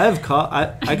true. I have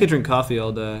I could drink coffee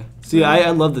all day. See, I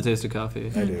love the taste of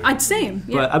coffee. I do. I'd same.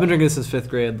 Yeah. But I've been drinking it since 5th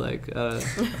grade. Like,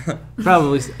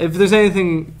 probably if there's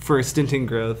anything for stinting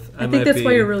growth, I might think that's be,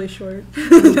 why you're really short.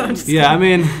 No, I'm just Yeah, I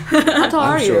mean, How tall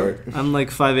are I'm you? short. I'm like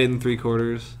 5'8" and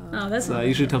 3/4. Oh, that's So not I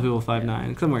usually tell people 5'9"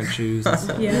 because I'm wearing shoes. And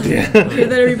stuff. Yeah. Yeah. Hear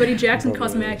that, everybody? Jackson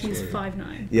Probably Kosmacki is short.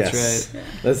 5'9". Yes. That's right.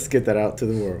 Let's get that out to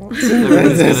the world.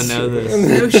 Everybody's gonna know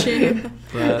this. No shame.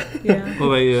 But Yeah. what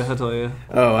about you? How tall are you?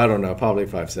 Oh, I don't know. Probably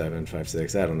 5'7",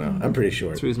 5'6". I don't know. I'm pretty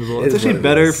short. It's reasonable. It It's is actually what it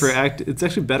better is. for It's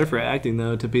actually better for acting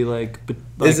though to be like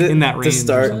Is it in that range to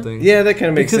start? or something. Yeah, that kind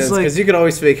of makes Because, sense like- because you could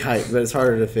always fake height, but it's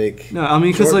harder to fake. No, I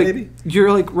mean because Short, like maybe?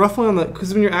 you're like roughly on the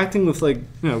because when you're acting with like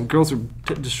girls are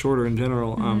just shorter in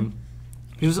general.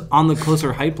 You're just on the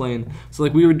closer height plane. So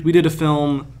like we did a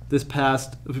film this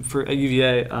past for at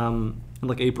UVA in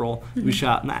like April. We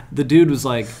shot and the dude was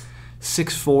like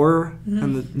 6'4",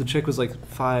 and the chick was like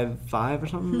 5'5" or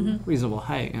something. Reasonable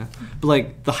height, yeah. But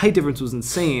like the height difference was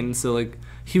insane. So like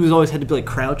he was always had to be like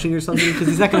crouching or something because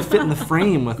he's not gonna fit in the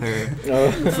frame with her.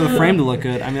 Oh. For the frame to look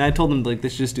good. I mean, I told them like they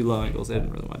should just do low angles. They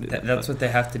didn't really want to do that. That's what they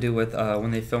have to do with when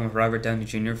they film with Robert Downey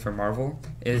Jr. for Marvel.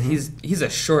 He's a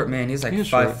short man. He's like He's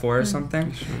short. 5'4" or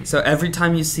something. So every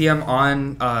time you see him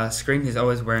on screen, he's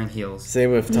always wearing heels.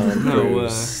 Same with Tom No Cruise. way.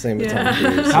 Same with Yeah.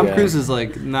 Tom Cruise. Tom yeah. Cruise is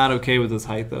like not okay with his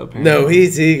height though. Apparently. No,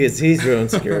 he's real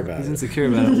insecure about He's it. insecure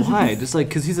about it. Why? Just like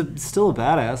because he's still a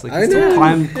badass. Like I he still know.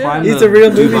 climb He's the a real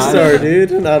movie Dubai. star,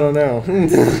 dude. I don't know.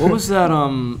 What was that?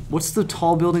 What's the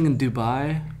tall building in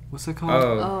Dubai? What's that called?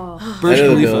 Oh, Oh. Burj I know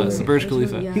the Khalifa. building. It's the Burj Burj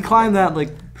Khalifa. Khalifa, He yeah. climbed that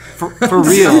like for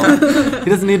real. He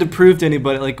doesn't need to prove to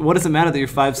anybody. Like, what does it matter that you're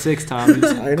 5'6", Tom? You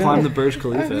just I know. climb the Burj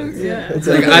Khalifa. Yeah. It's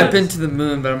like I've been to the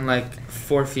moon, but I'm like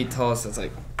 4 feet tall, so it's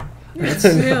like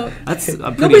Yeah. That's pretty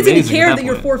Nobody's gonna amazing care at that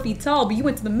you're point. 4 feet tall, but you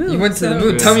went to the moon. you went to the so-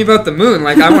 moon. Yeah. Tell me about the moon.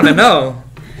 Like I want to know.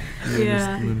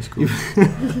 Yeah. Moon is cool. You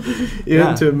Yeah.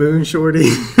 went to a moon, shorty.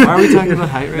 Why are we talking about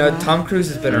height right No, now? Tom Cruise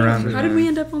has been around. the How did moon. we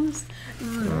end up on this?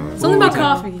 Something about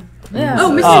coffee. Yeah.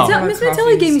 Oh, Miss Oh. Natelli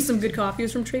Coffees. gave me some good coffee. It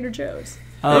was from Trader Joe's.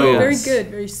 Oh, Very yes. good,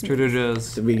 very smooth. Trader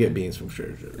Joe's. We get beans from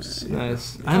Trader Joe's.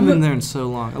 Nice. I haven't been there in so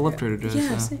long. I love Trader Joe's. Yeah,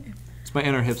 Yeah. same. It's my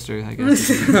inner hipster, I guess.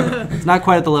 It's not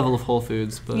quite at the level of Whole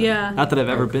Foods, but Yeah. not that I've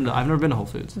ever been to. I've never been to Whole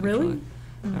Foods. Really?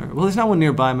 Actually. Well, there's not one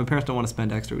nearby. My parents don't want to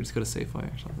spend extra. We just go to Safeway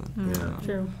or something. Yeah.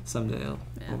 True. Someday I'll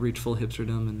Yeah. reach full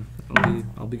hipsterdom and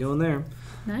I'll be going there.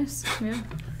 Nice. Yeah.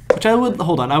 Which I would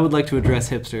hold on. I would like to address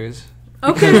hipsters.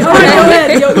 Okay. All right. Go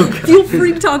ahead. Yo, feel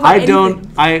free to talk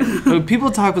about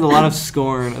People talk with a lot of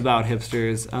scorn about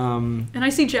hipsters. And I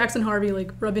see Jackson Harvey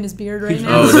like rubbing his beard right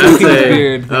now. Oh, that's Speaking of a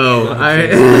beard. Oh, I.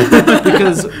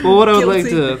 Because what I would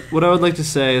Guilty. what I would like to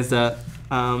say is that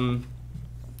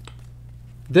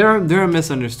they're a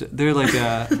misunderstood. They're like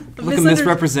a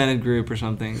misrepresented group or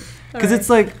something. Because Alright. it's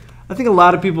like I think a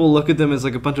lot of people look at them as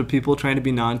like a bunch of people trying to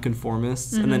be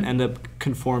non-conformists and then end up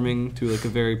conforming to like a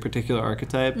very particular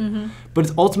archetype. But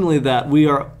it's ultimately that we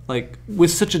are like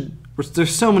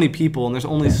there's so many people and there's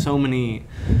only so many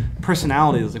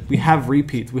personalities. Like we have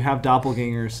repeats, we have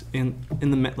doppelgangers in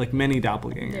the like many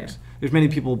doppelgangers. Yeah. There's many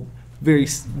people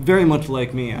very much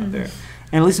like me out there.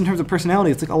 And at least in terms of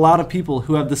personality, it's like a lot of people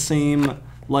who have the same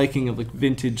liking of like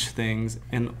vintage things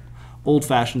and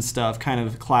old-fashioned stuff kind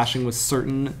of clashing with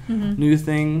certain new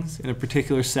things in a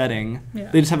particular setting. Yeah.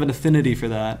 They just have an affinity for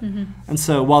that. And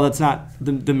so while that's not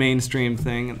the mainstream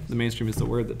thing, and the mainstream is the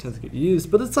word that tends to get used,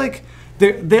 but it's like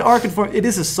they are conform. It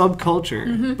is a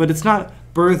subculture, but it's not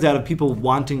birthed out of people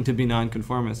wanting to be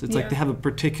nonconformists. It's like Yeah. they have a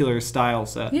particular style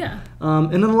set. Yeah.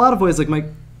 And in a lot of ways, like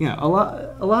a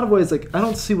lot of ways, like I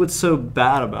don't see what's so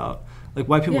bad about like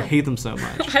why people Yeah. hate them so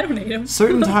much. I don't hate him.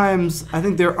 Certain times, I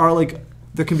think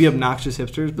there can be obnoxious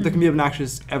hipsters, but there can be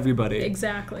obnoxious everybody.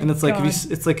 Exactly. And it's like God.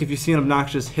 if you see an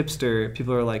obnoxious hipster,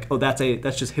 people are like, oh, that's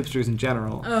just hipsters in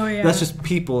general. Oh, yeah. That's just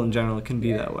people in general. It can be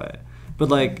Yeah. that way. But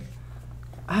like,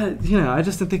 I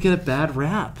just think they get a bad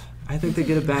rap. I think they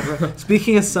get a bad rap.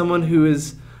 Speaking as someone who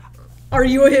is, Are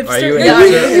you a hipster? Are you a Yeah,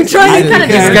 hipster? You're trying I to kind of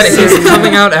think I dismiss have it. He's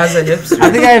coming out as a hipster. I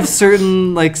think I have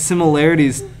certain like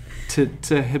similarities to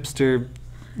hipster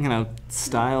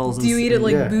styles. Do you eat at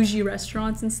like Yeah. bougie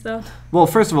restaurants and stuff? Well,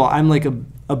 first of all, I'm like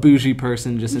a bougie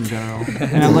person just in general,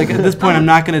 and I'm like at this point I'm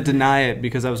not going to deny it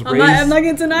because I was raised. I'm not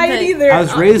going to deny it either. I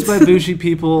was raised by bougie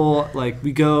people. Like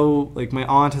we go, like my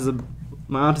aunt has a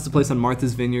place on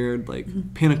Martha's Vineyard,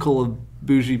 like pinnacle of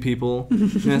bougie people.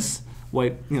 Yes.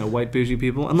 White bougie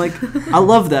people, and like I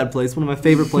love that place, one of my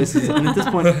favorite places. And at this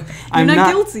point, I'm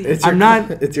not guilty. I'm not.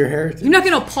 It's your heritage. You're not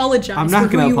going to apologize. I'm not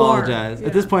going to apologize.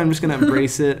 At this point, I'm just going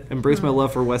to embrace my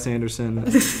love for Wes Anderson,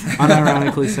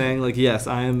 unironically saying like, yes,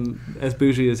 I am as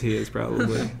bougie as he is,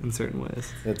 probably in certain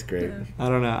ways. That's great. Yeah. I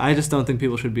don't know. I just don't think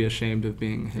people should be ashamed of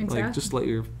being Exactly. like. Just let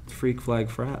your freak flag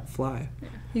fly.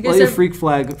 You Let guys your have, freak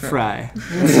flag fry.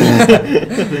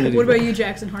 what about you,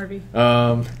 Jackson Harvey?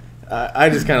 I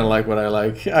just kind of like what I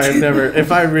like. I've never,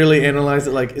 if I really analyze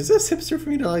it, like, is this hipster for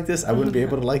me to like this? I wouldn't be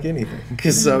able to like anything.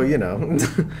 Because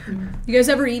You guys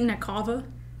ever eaten at Kava?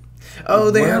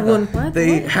 Oh, they had one. What?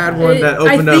 They What? had one that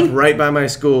I opened think- up right by my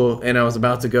school, and I was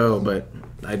about to go, but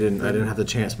I didn't have the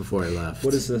chance before I left.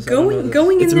 What is this? I don't know this.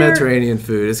 Going It's in a there. Mediterranean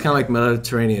food. It's kind of like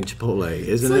Mediterranean Chipotle,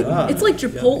 isn't it? It's like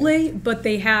Chipotle, but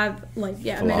they have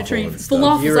Mediterranean and stuff.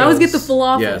 falafels. I always get the Gyros.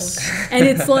 falafels, Yes. and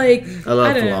it's like I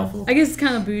love don't falafel. know. I guess it's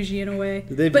kind of bougie in a way,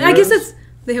 Do they have but I guess gyros? that's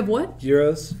they have what?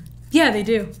 Gyros. Yeah, they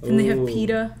do, and they have Ooh.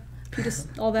 pita,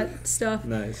 all that stuff.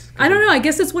 Nice. I don't know. I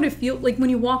guess that's what it feels like when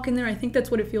you walk in there. I think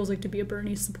that's what it feels like to be a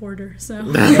Bernie supporter. So I'm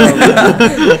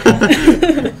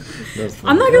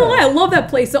not gonna lie, I love that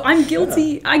place. So I'm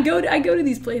guilty. I go to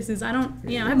these places. I don't.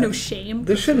 I have no shame.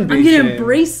 There shouldn't be. I'm gonna shame.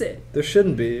 embrace it. There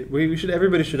shouldn't be. We should.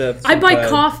 Everybody should have. I some buy pride.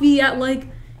 coffee at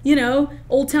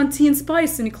Old Town Tea and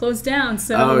Spice, and it closed down.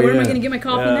 So where am I yeah. gonna get my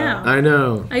coffee Yeah. now? I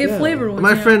know. I get Yeah. flavor ones.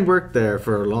 My friend worked there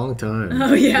for a long time.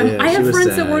 Oh yeah, I she have was friends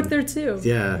that sad. work there too.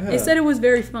 Yeah. They said it was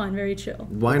very fun, very chill.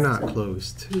 Why not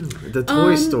close too? The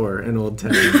toy store in Old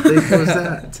Town. They closed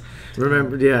that.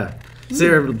 Remember? Yeah.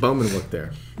 Sarah Bowman worked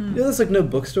there. There's like no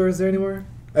bookstores there anymore.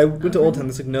 I went to Old Town.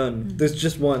 There's like none. There's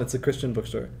just one. It's a Christian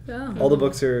bookstore. Oh. All the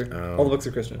books are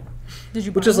Christian. Did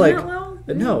you buy Which is one like out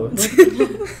loud? no.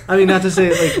 I mean, not to say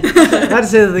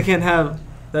that they can't have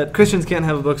that Christians can't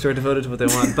have a bookstore devoted to what they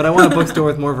want, but I want a bookstore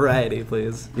with more variety,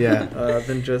 please. Yeah.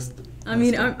 Than just. I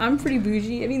mean, I'm pretty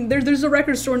bougie. I mean, there's a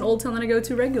record store in Old Town that I go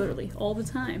to regularly, all the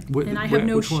time, and I have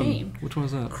no which one? shame. Which one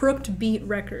is that? Crooked Beat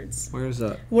Records, Where is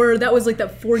that? where that was like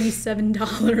that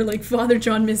 $47 like Father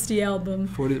John Misty album.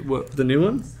 40. What? The new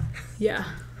one? Yeah,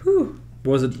 whew,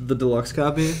 Was it the deluxe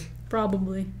copy?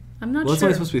 probably. I'm not Well, it's sure.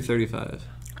 only supposed to be 35.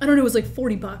 I don't know. It was like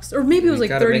 $40, or maybe it was You like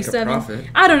gotta make a 37. profit.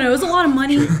 I don't know. It was a lot of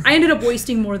money. I ended up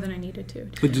wasting more than I needed to.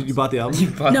 But you bought the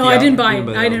album? No, I didn't buy You it. didn't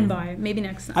buy the I didn't album. buy it. Maybe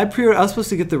next time. I was supposed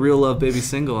to get the Real Love Baby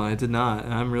single, and I did not,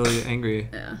 and I'm really angry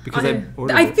Yeah. because I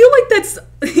ordered I it. feel like that's.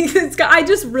 I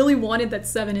just really wanted that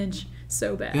 7-inch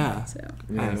so bad. Yeah. So.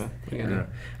 I don't know. What are you gonna Yeah. do?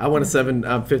 I won a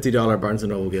 $50 Barnes &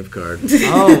 Noble gift card.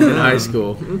 Oh, in man. high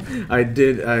school. I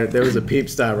did. There was a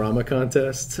Peeps diorama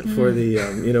contest for the,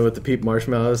 with the Peep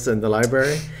marshmallows in the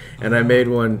library, and I made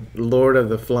one Lord of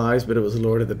the Flies, but it was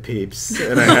Lord of the Peeps,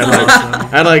 and I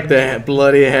had like the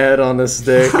bloody head on the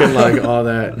stick and like all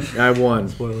that. I won.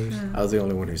 Spoilers. I was the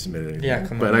only one who submitted anything. Yeah,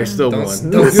 come but on. I still Don't- won.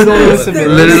 don't You're the only one spoil it.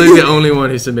 submitted. Literally the only one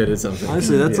who submitted something.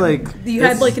 Honestly, that's Yeah. like You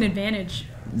had like an advantage.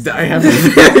 I have.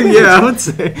 Yeah, I would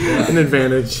say an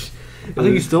advantage. I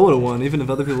think you still would have won, even if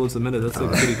other people had submitted. That's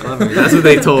like pretty clever. That's what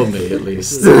they told me, at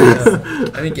least. I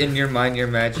think in your mind you're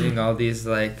imagining all these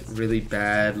like really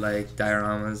bad like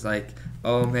dioramas, like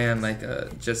oh man, like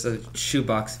just a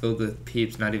shoebox filled with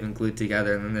Peeps, not even glued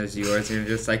together, and then there's yours, and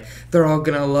you're just like they're all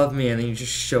gonna love me, and then you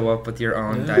just show up with your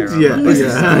own diorama. Yeah.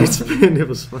 It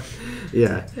was fun.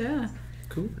 Yeah. Yeah.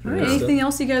 Cool. All right. Anything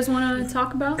else you guys want to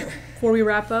talk about before we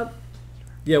wrap up?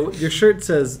 Yeah, your shirt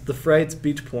says "The Frights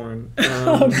Beach Porn."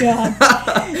 Oh God.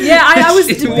 Yeah, I was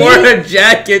She wore debating. a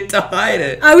jacket to hide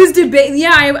it. I was debating.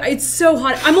 Yeah, it's so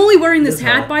hot. I'm only wearing this It's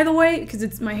hat, hot. by the way,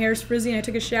 because my hair's frizzy and I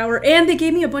took a shower, and they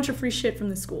gave me a bunch of free shit from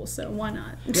the school, so why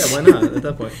not? Yeah, why not at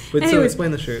that point? Wait, so Anyways. explain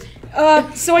the shirt.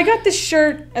 So I got this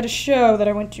shirt at a show that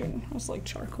I went to. And I was like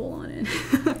charcoal on it,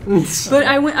 but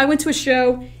I went to a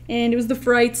show and it was the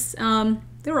Frights.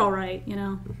 They were all right,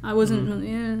 I wasn't.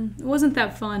 It wasn't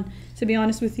that fun, to be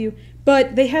honest with you.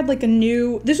 But they had like a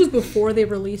new. This was before they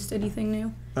released anything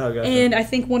new. Oh, gotcha. And I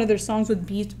think one of their songs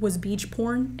was beach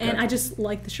porn, and Gotcha. I just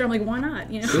liked the shirt. I'm like, why not?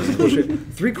 This is a cool shirt.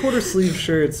 3/4 sleeve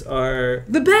shirts are.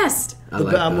 The best. I the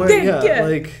like ba- I'm that. wearing- Yeah.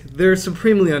 like they're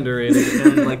supremely underrated,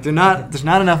 and like there's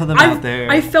not enough of them out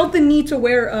there. I felt the need to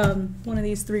wear one of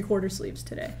these 3/4 sleeves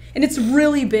today, and it's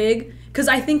really big because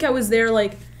I think I was there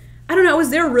I was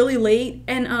there really late,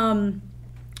 and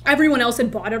everyone else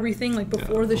had bought everything like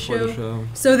before the show.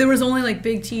 So there was only like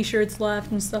big T-shirts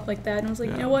left and stuff like that. And I was like,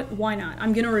 you know what? Why not?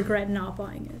 I'm gonna regret not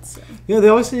buying it. So. Yeah, they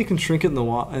always say you can shrink it in the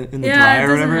dryer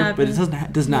or whatever, but it does not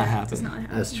happen. Does not happen.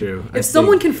 That's true. If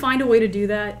someone can find a way to do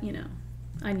that, you know,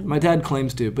 I need. My dad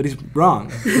claims to, but he's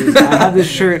wrong. I have this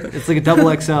shirt. It's like a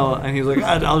double XL, and he was like,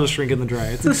 "I'll just shrink it in the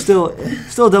dryer." It's like still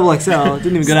a double XL. It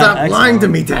didn't even get out. Stop lying to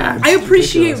me, Dad. I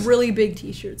appreciate really big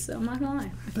T-shirts, though. I'm not gonna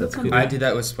lie. I do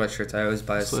that with sweatshirts. I always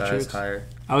buy a size higher.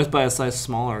 I always buy a size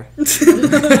smaller.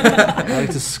 I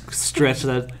like to stretch that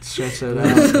out.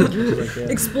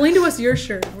 Explain to us your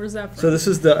shirt. Where's that from? So this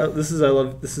is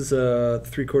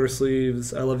 3/4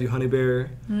 sleeves. I Love You Honey Bear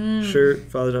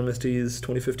shirt. Father John Misty's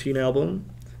 2015 album,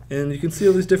 and you can see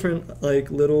all these different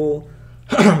like little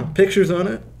pictures on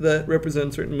it that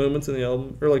represent certain moments in the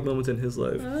album or like moments in his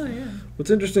life. Oh yeah.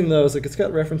 What's interesting though is like it's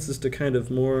got references to kind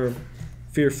of more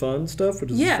Fear Fun stuff,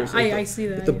 which is I see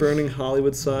that. Like the burning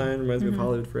Hollywood sign reminds me of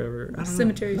Hollywood Forever.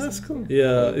 Cemetery. That's cool.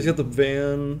 Yeah, he's got the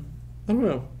van. I don't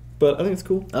know, but I think it's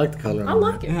cool. I like the color. I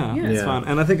like it. Yeah, it's fun,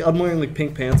 and I think I'm wearing like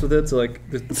pink pants with it, so like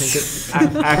the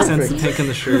pink accents the pink in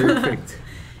the shirt. Perfect.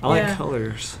 I like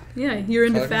colors. Yeah, you're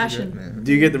into fashion.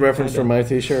 Do you get the reference from my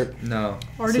T-shirt? No.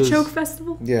 Artichoke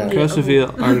Festival? Yeah.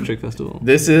 Kosmacki Artichoke Festival.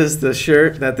 This is the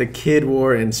shirt that the kid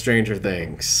wore in Stranger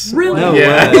Things. Really? No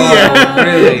Yeah.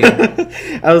 way.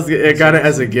 Oh, really? I got it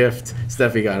as a gift.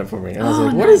 Steffi got it for me. And I was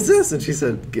like, "What is this?" And she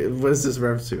said, "What is this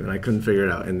reference to?" And I couldn't figure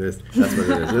it out. And that's what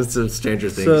it is. It's a Stranger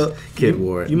Things kid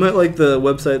wore it. You might like the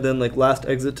website then, like Last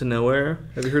Exit to Nowhere.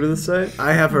 Have you heard of this site?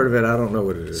 I have heard of it. I don't know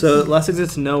what it is. So Last Exit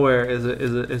to Nowhere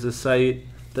is a site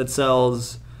that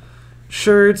sells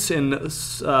shirts and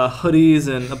hoodies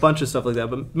and a bunch of stuff like that.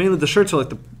 But mainly the shirts are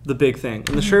like the big thing.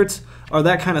 And the shirts are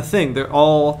that kind of thing. They're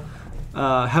all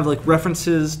have like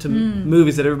references to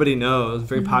movies that everybody knows,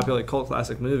 very popular like cult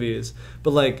classic movies,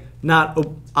 but like not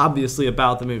obviously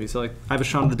about the movie. So like I have a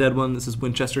Shaun of the Dead one. This is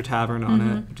Winchester Tavern on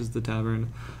it, which is the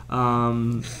tavern.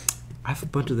 I have a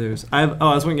bunch of theirs. I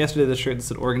was wearing yesterday this shirt that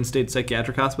said Oregon State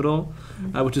Psychiatric Hospital,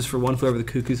 which is for One Flew Over the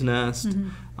Cuckoo's Nest.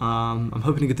 I'm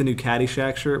hoping to get the new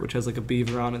Caddyshack shirt, which has like a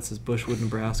beaver on it. It says Bushwood,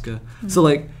 Nebraska. So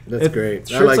like that's great.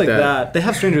 Shirts I like that. They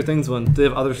have Stranger Things one. They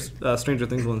have other Stranger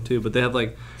Things one too. But they have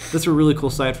like that's a really cool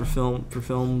site for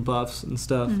film buffs and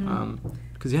stuff.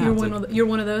 Because you're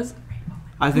one of those.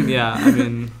 I think I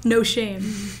mean no shame.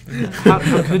 How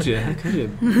could you? How could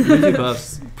you? Movie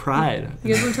buffs, pride.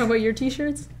 You guys want to talk about your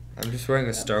T-shirts? I'm just wearing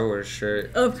a Star Wars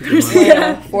shirt. Of course,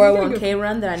 401k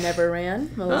run that I never ran.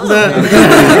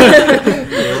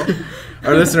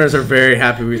 Our listeners are very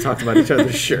happy we talked about each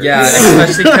other's shirts. Yeah,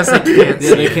 especially because they can't see.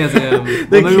 Yeah, they can't see them.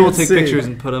 Well, maybe we'll take pictures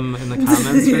and put them in the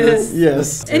comments for this.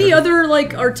 Yes. Any other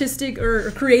like artistic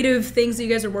or creative things that you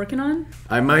guys are working on?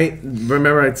 I might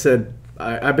remember I said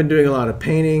I've been doing a lot of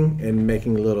painting and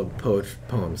making little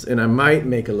poems, and I might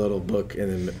make a little book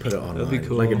and then put it online. That'd be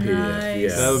cool. Like a PDF. Nice. Yeah.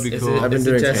 That would be cool. I've been Is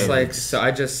doing it just painting. like so?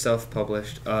 I just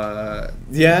self-published.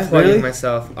 Yeah, plugging really?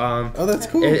 myself. Oh, that's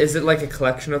cool. Is it like a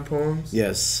collection of poems?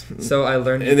 Yes. So I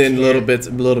learned. And then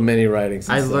little mini writings.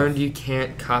 And I stuff. learned you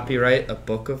can't copyright a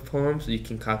book of poems. You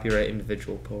can copyright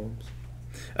individual poems.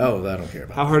 Oh, I don't care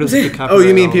about. How hard is it to copyright? Oh,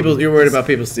 you mean people? You're worried about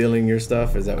people stealing your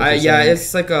stuff? Is that what you're saying? Yeah,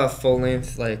 it's like a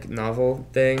full-length like novel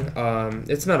thing.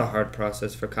 It's not a hard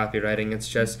process for copywriting. It's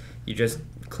just you just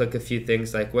click a few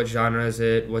things like what genre is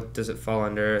it, what does it fall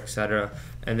under, etc.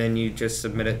 And then you just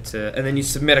submit it to, and then you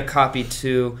submit a copy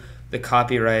to the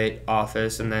copyright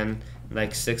office, and then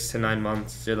like 6 to 9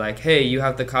 months, they're like, hey, you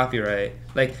have the copyright.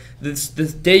 Like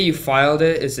the day you filed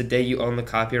it is the day you own the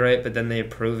copyright, but then they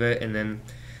approve it, and then.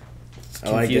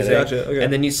 Confusing. Gotcha. Okay.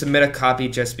 And then you submit a copy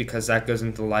just because that goes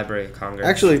into the Library of Congress.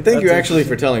 Actually, thank you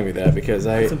for telling me that because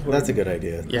that's a good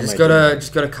idea. Yeah, just go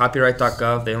to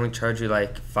copyright.gov. They only charge you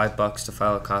like $5 to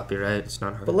file a copyright. It's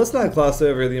not hard. But let's not gloss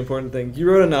over the important thing. You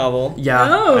wrote a novel. Yeah.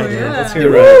 Oh, I did. yeah. Let's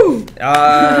hear it.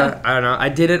 I don't know. I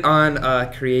did it on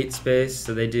CreateSpace,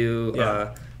 so they do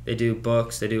they do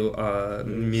books, they do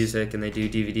music, and they do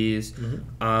DVDs.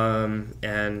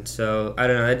 And so I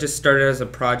don't know. It just started as a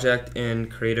project in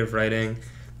creative writing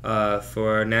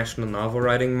for National Novel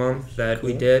Writing Month that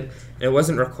we did. And it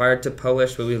wasn't required to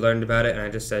publish, but we learned about it, and I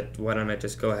just said, why don't I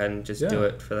just go ahead and just do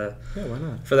it for why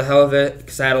not? the hell of it?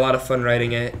 Because I had a lot of fun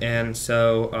writing it, and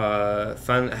so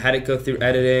I had it go through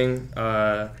editing.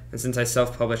 And since I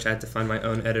self-published, I had to find my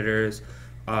own editors.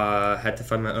 Had to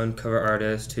find my own cover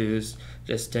artist, who's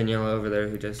just Daniela over there,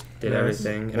 who just did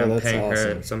everything, and I'm paying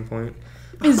her at some point.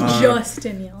 It's just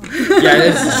Daniela. Yeah,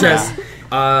 it's just.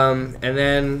 And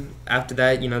then after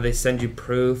that, they send you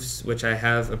proofs, which I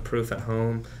have a proof at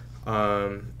home.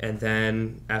 And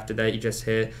then after that, you just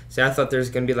hit. See, I thought there was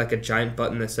gonna be like a giant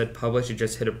button that said publish. You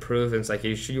just hit approve, and it's like,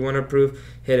 you want to approve?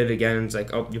 Hit it again, and it's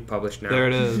like, oh, you're published now. There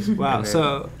it is. Wow.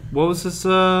 So what was this?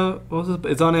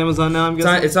 It's on Amazon now. I'm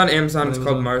guessing. It's on Amazon. It's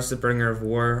called Mars: The Bringer of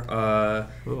War.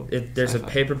 There's a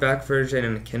paperback version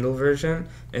and a Kindle version.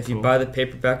 If you buy the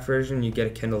paperback version, you get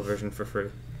a Kindle version for free.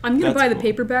 I'm going to buy the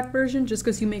paperback version just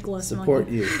because you make less money. Support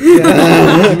you. You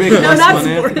make No, less not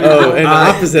money? support. Oh, and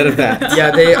opposite of that.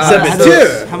 Yeah, they.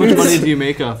 How much money do you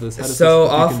make off this? So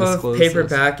off of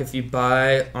paperback, if you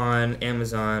buy on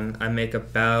Amazon, I make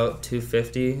about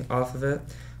 $2.50 off of it,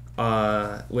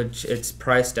 which it's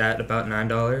priced at about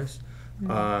 $9.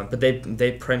 But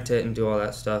they print it and do all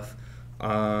that stuff.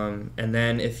 And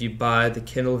then if you buy the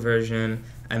Kindle version,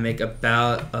 I make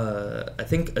about I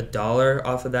think $1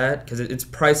 off of that because it's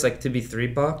priced like to be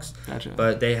 $3. Gotcha.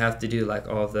 But they have to do like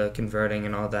all the converting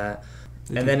and all that.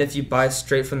 And then if you buy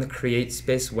straight from the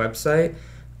CreateSpace website,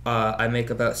 I make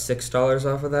about $6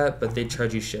 off of that, but they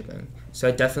charge you shipping. So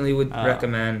I definitely would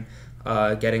recommend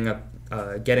getting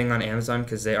on Amazon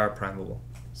because they are Primeable.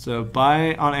 So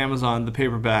buy on Amazon the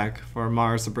paperback for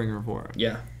Mars: The Bringer of War.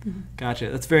 Yeah. Gotcha.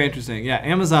 That's very interesting. Yeah,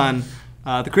 Amazon.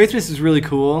 The CreateSpace is really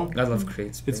cool. I love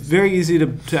CreateSpace. It's very easy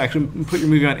to actually put your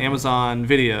movie on Amazon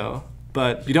Video,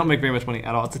 but you don't make very much money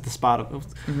at all. It's like the spot of.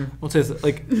 I'll say this,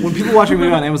 like when people watch your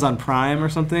movie on Amazon Prime or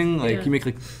something, like you make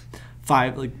like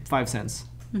 5 cents,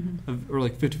 or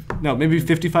like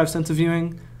 55 cents a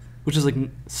viewing, which is like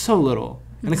so little,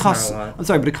 and it costs. I'm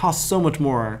sorry, but it costs so much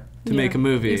more to make a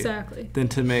movie than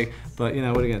to make. But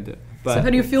what are you gonna do? But so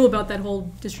how do you feel about that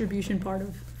whole distribution part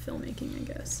of filmmaking,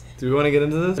 I guess? Do we want to get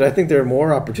into this? But I think there are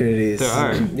more opportunities. There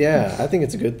are. Yeah, I think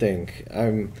it's a good thing.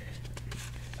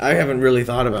 I haven't really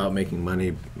thought about making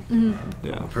money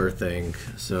per thing,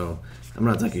 so I'm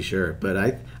not exactly sure. But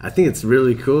I think it's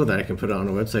really cool that I can put it on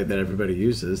a website that everybody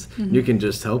uses. You can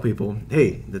just tell people,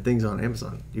 hey, the thing's on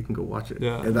Amazon. You can go watch it.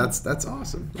 Yeah. And that's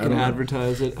awesome. You can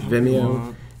advertise it.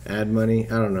 Vimeo, add money.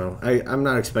 I don't know. I'm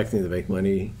not expecting to make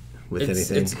money with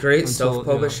anything. It's great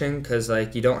self-publishing because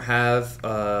like you don't have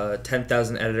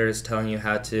 10,000 editors telling you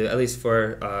how to, at least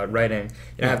for writing,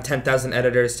 you don't have 10,000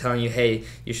 editors telling you, hey,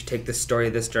 you should take this story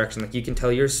this direction. Like you can tell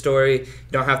your story.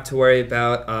 You don't have to worry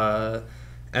about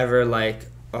ever like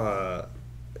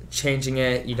changing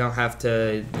it. You don't have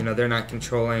to, they're not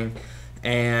controlling.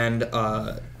 And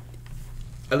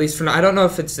at least for, I don't know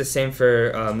if it's the same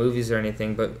for movies or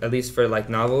anything, but at least for like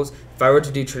novels, if I were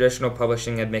to do traditional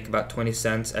publishing, I'd make about 20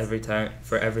 cents every time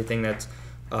for everything that's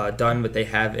done, but they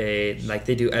have they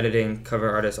do editing, cover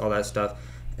artists, all that stuff.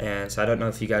 And so I don't know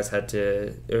if you guys had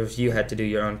to, or if you had to do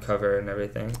your own cover and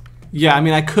everything. Yeah, I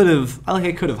mean, I could have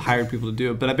hired people to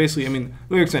do it, but I basically,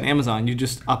 lyrics on Amazon, you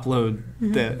just upload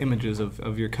the images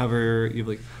of your cover. You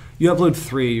upload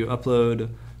 3. You upload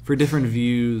for different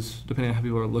views depending on how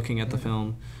people are looking at the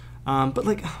film. But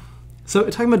so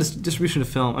talking about distribution of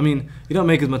film, you don't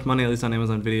make as much money, at least on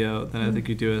Amazon Video, than I think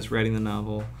you do as writing the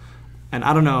novel. And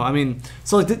I don't know,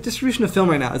 so like the distribution of film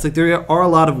right now, it's like there are a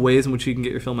lot of ways in which you can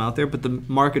get your film out there, but the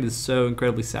market is so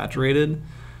incredibly saturated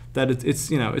that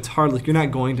it's hard. Like you're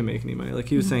not going to make any money. Like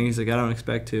he was saying, he's like, I don't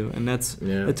expect to, and that's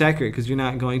accurate because you're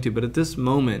not going to. But at this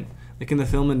moment, like in the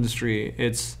film industry,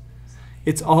 it's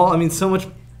all. So much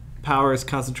power is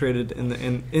concentrated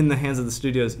in the hands of the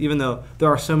studios. Even though there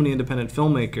are so many independent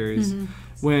filmmakers,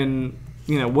 when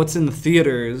what's in the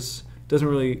theaters doesn't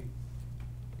really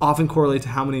often correlate to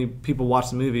how many people watch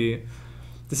the movie.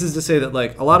 This is to say that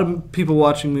like a lot of people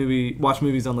watch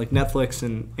movies on like Netflix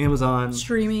and Amazon.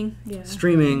 Streaming, yeah.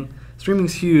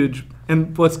 Streaming's huge.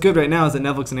 And what's good right now is that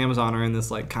Netflix and Amazon are in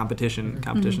this like competition.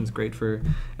 Competition's great for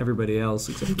everybody else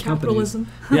except for capitalism.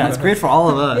 Yeah, it's great for all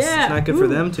of us. Yeah. It's not good for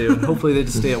them too. And hopefully they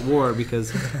just stay at war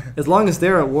because as long as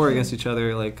they're at war against each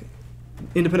other, like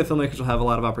independent filmmakers will have a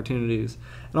lot of opportunities.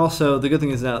 And also the good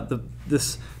thing is that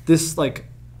this like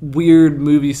weird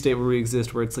movie state where we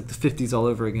exist, where it's like the 50s all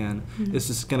over again, it's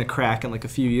just going to crack in like a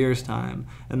few years' time.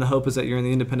 And the hope is that you're in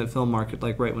the independent film market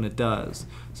like right when it does,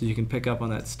 so you can pick up on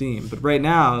that steam. But right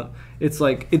now, it's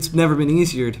like it's never been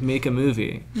easier to make a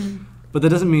movie. But that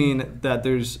doesn't mean that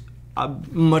there's a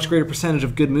much greater percentage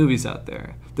of good movies out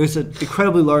there. There's an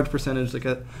incredibly large percentage, like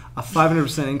a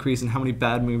 500% increase in how many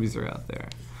bad movies are out there.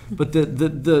 But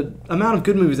the amount of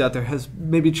good movies out there has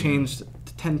maybe changed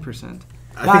to 10%.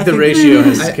 I think the ratio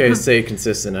has to stay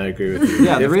consistent. I agree with you.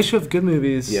 Yeah, the ratio of good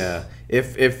movies. Yeah.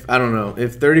 If I don't know,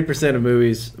 if 30% of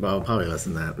movies, well, probably less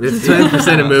than that. If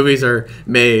 10% of movies are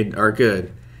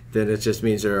good, then it just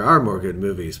means there are more good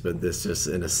movies, but this just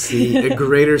in a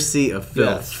greater sea of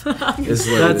filth. Is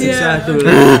what That's it is. exactly what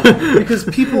it is. Because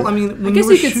people, I mean, I guess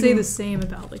you could say the same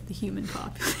about like the human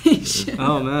population.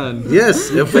 Oh man.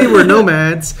 Yes, if we were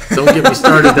nomads, don't get me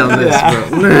started on this,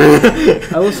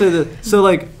 bro. I will say that. So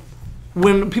like,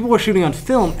 when people were shooting on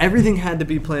film, everything had to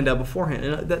be planned out beforehand,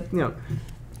 and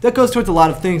that goes towards a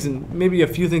lot of things, and maybe a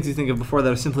few things you think of before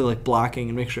that are simply like blocking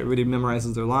and make sure everybody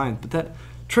memorizes their lines. But that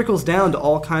trickles down to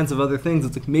all kinds of other things.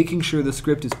 It's like making sure the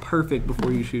script is perfect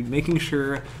before you shoot, making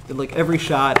sure that like every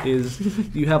shot is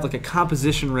you have like a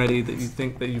composition ready that you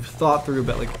think that you've thought through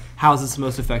about like how is this the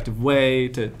most effective way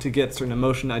to get a certain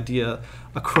emotion idea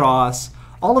across.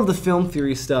 All of the film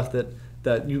theory stuff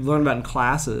that you learn about in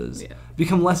classes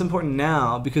become less important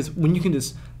now, because when you can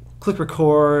just click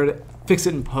record, fix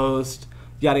it in post,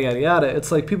 yada yada yada,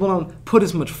 it's like people don't put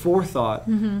as much forethought,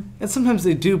 and sometimes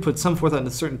they do put some forethought into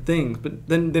certain things, but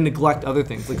then they neglect other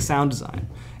things like sound design.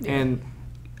 And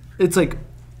it's like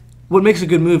what makes a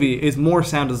good movie is more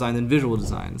sound design than visual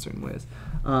design in certain ways.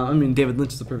 I mean, David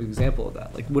Lynch is a perfect example of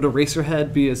that. Like, would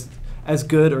Eraserhead be as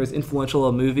good or as influential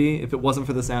a movie if it wasn't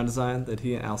for the sound design that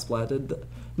he and Al Splatt did?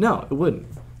 No, it wouldn't,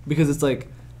 because it's like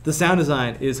the sound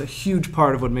design is a huge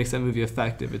part of what makes that movie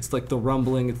effective. It's like the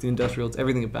rumbling, it's the industrial, it's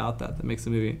everything about that makes the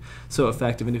movie so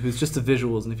effective. And if it was just the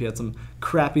visuals, and if you had some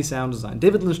crappy sound design,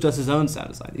 David Lynch does his own sound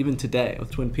design, even today with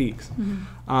Twin Peaks.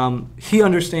 He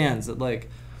understands that like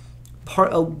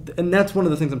and that's one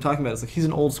of the things I'm talking about, is like he's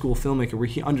an old school filmmaker where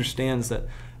he understands that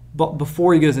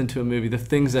before he goes into a movie, the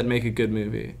things that make a good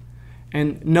movie.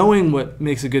 And knowing what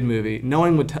makes a good movie,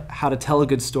 knowing how to tell a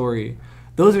good story,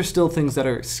 those are still things that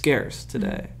are scarce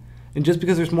today. And just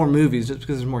because there's more movies, just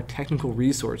because there's more technical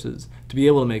resources to be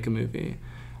able to make a movie,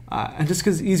 and just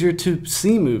because it's easier to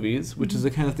see movies, which is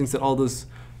the kind of things that all those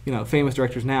famous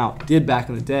directors now did back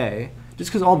in the day,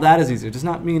 just because all that is easier does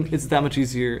not mean it's that much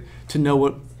easier to know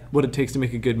what it takes to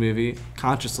make a good movie,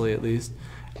 consciously at least,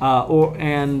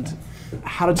 and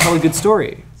how to tell a good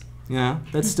story.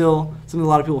 That's still something a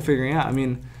lot of people are figuring out. I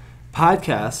mean,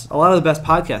 podcasts, a lot of the best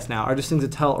podcasts now are just things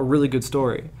that tell a really good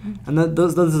story. And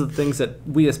those are the things that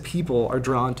we as people are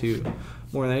drawn to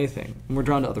more than anything. And we're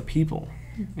drawn to other people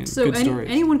and so good stories.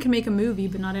 Anyone can make a movie,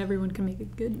 but not everyone can make a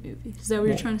good movie. Is that what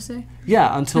you're trying to say?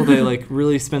 Yeah, until they like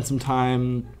really spend some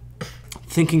time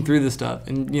thinking through this stuff,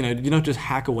 and you don't just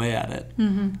hack away at it.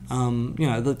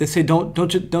 They say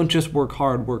don't just work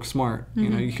hard, work smart.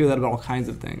 You hear that about all kinds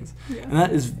of things, and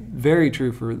that is very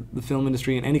true for the film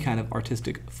industry and any kind of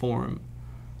artistic form.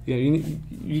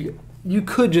 You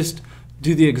could just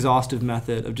do the exhaustive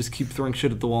method of just keep throwing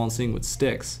shit at the wall and seeing what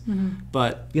sticks,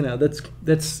 but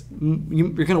that's you're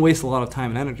going to waste a lot of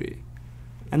time and energy.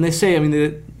 And they say, I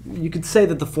mean, you could say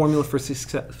that the formula for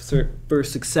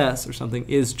success or something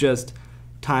is just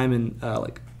time and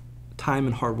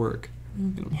hard work.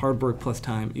 Hard work plus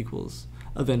time equals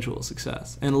eventual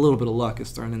success, and a little bit of luck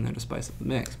is thrown in there to spice up the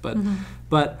mix. But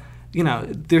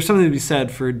there's something to be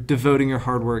said for devoting your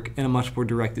hard work in a much more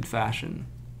directed fashion.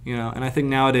 And I think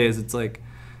nowadays it's like,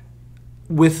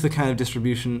 with the kind of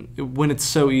distribution, when it's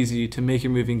so easy to make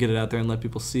your movie and get it out there and let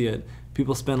people see it,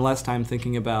 people spend less time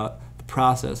thinking about the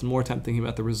process and more time thinking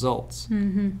about the results.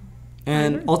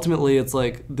 And ultimately, it's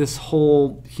like this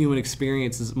whole human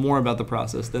experience is more about the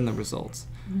process than the results.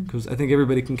 Because I think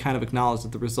everybody can kind of acknowledge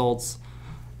that the results,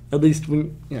 at least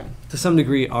when to some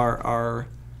degree, are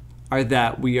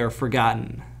that we are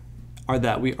forgotten, are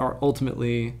that we are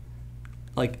ultimately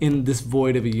like in this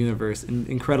void of a universe, and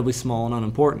incredibly small and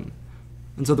unimportant.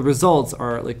 And so the results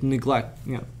are like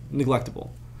neglectable.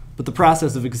 But the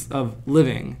process of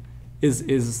living is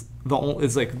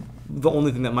like the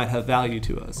only thing that might have value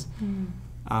to us.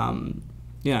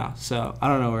 So I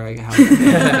don't know how.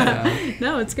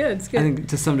 No, it's good. It's good. I think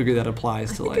to some degree that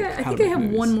applies to like. I think I have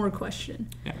one more question.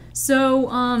 Yeah. So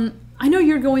I know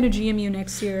you're going to GMU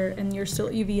next year and you're still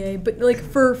at UVA, but like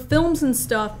for films and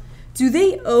stuff, do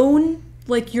they own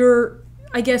like your?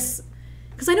 I guess.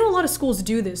 Because I know a lot of schools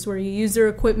do this, where you use their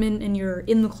equipment and you're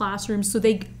in the classroom, so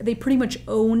they pretty much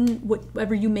own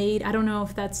whatever you made. I don't know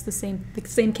if that's the same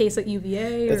case at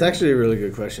UVA. That's actually a really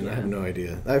good question. I have no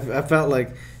idea. I felt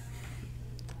like,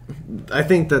 I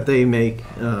think that they make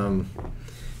at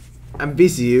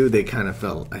VCU they kind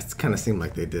of seemed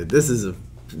like they did. This is a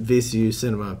VCU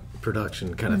cinema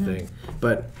production kind of thing,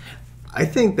 but I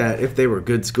think that if they were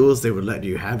good schools, they would let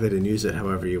you have it and use it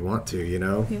however you want to.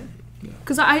 Yeah.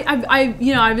 Because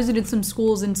I visited some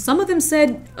schools, and some of them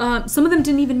said, some of them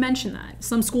didn't even mention that.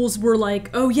 Some schools were like,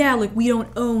 oh yeah, like we don't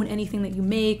own anything that you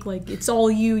make, like it's all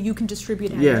you. You can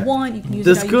distribute it how you want. You can use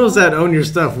the it how schools you want. that own your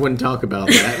stuff wouldn't talk about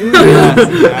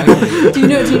that. Do you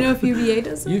know if UVA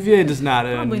does that? UVA does not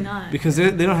own. Probably not. Because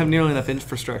they don't have nearly enough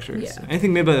infrastructure. Yeah.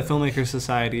 Anything made by the Filmmakers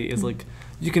Society is like,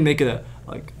 you can make it a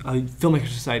Filmmakers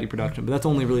Society production, but that's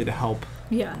only really to help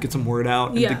get some word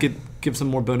out and to give some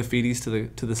more bona fides to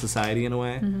the society in a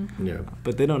way. Yeah.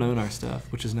 But they don't own our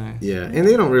stuff, which is nice. Yeah, and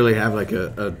they don't really have like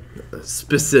a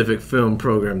specific film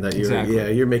program that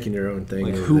you're making your own thing.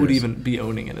 Like who would even be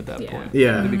owning it at that point?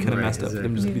 Yeah. It'd be kind of messed up for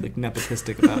them just to be like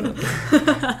nepotistic about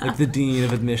it. Like the dean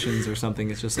of admissions or something.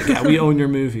 It's just like, yeah, we own your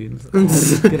movie.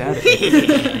 Get out of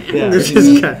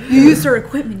here. You used our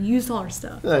equipment. You used all our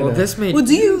stuff. Well, this made. Well,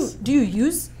 do you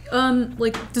use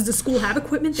does the school have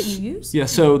equipment that you use? Yeah,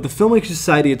 so the Filmmakers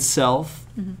Society itself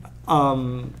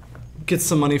gets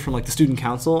some money from like the student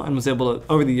council and was able to,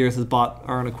 over the years, has bought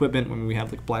our own equipment. When we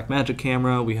have like Blackmagic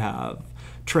camera, we have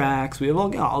tracks, we have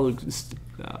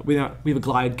we have a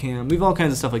glide cam, we have all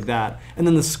kinds of stuff like that. And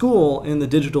then the school in the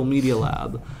digital media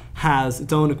lab has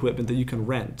its own equipment that you can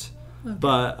rent. Okay.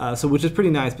 But so which is pretty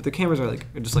nice. But the cameras are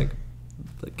just like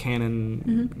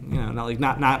Canon,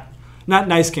 not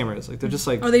nice cameras. Like they're just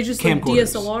like are they just like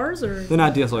camcorders. DSLRs or they're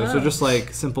not DSLRs. They're just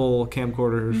like simple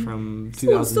camcorders from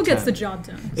 2010. Still gets the job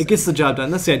done. It gets the job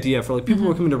done. That's the idea for like people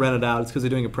who are coming to rent it out. It's because they're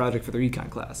doing a project for their econ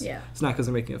class. Yeah, it's not because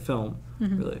they're making a film.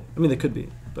 Really, I mean they could be,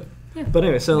 but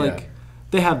anyway. So like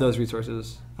they have those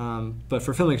resources. But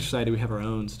for Filmmaker Society, we have our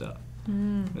own stuff.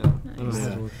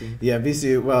 Yeah,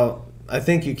 VCU. Well, I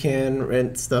think you can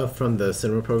rent stuff from the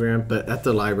cinema program, but at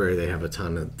the library they have a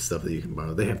ton of stuff that you can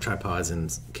borrow. They have tripods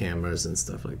and cameras and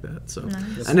stuff like that. So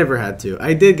I never had to.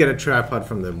 I did get a tripod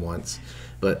from them once,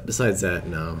 but besides that,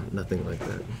 no, nothing like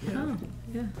that. Oh,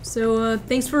 yeah. So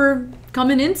thanks for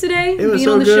coming in today. It was being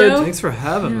so on the good. show. Thanks for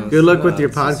having us. Good luck with your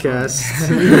podcast.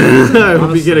 I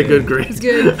hope you get a good grade. It's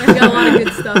good. I've got a lot of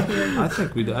good stuff here. I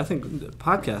think we do. I think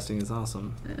podcasting is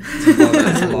awesome.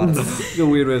 That's a lot of It's a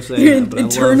weird way of saying it, but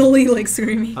internally like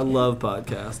screaming. I love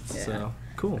podcasts. So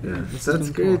cool. Yeah, that's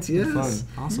great. Cool. Yes.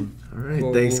 Fun. Awesome. All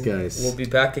right. Thanks, guys. We'll be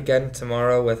back again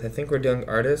tomorrow with, I think we're doing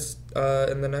artists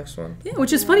in the next one. Yeah,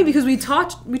 which is funny because we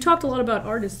talked a lot about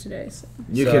artists today. So.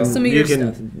 You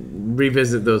can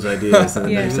revisit those ideas in the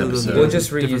next episode. We'll just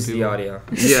reuse the audio.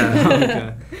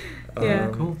 Yeah. Okay.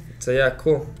 Yeah. Cool. So yeah,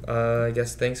 cool. I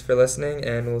guess thanks for listening,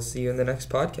 and we'll see you in the next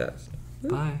podcast.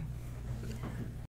 Bye.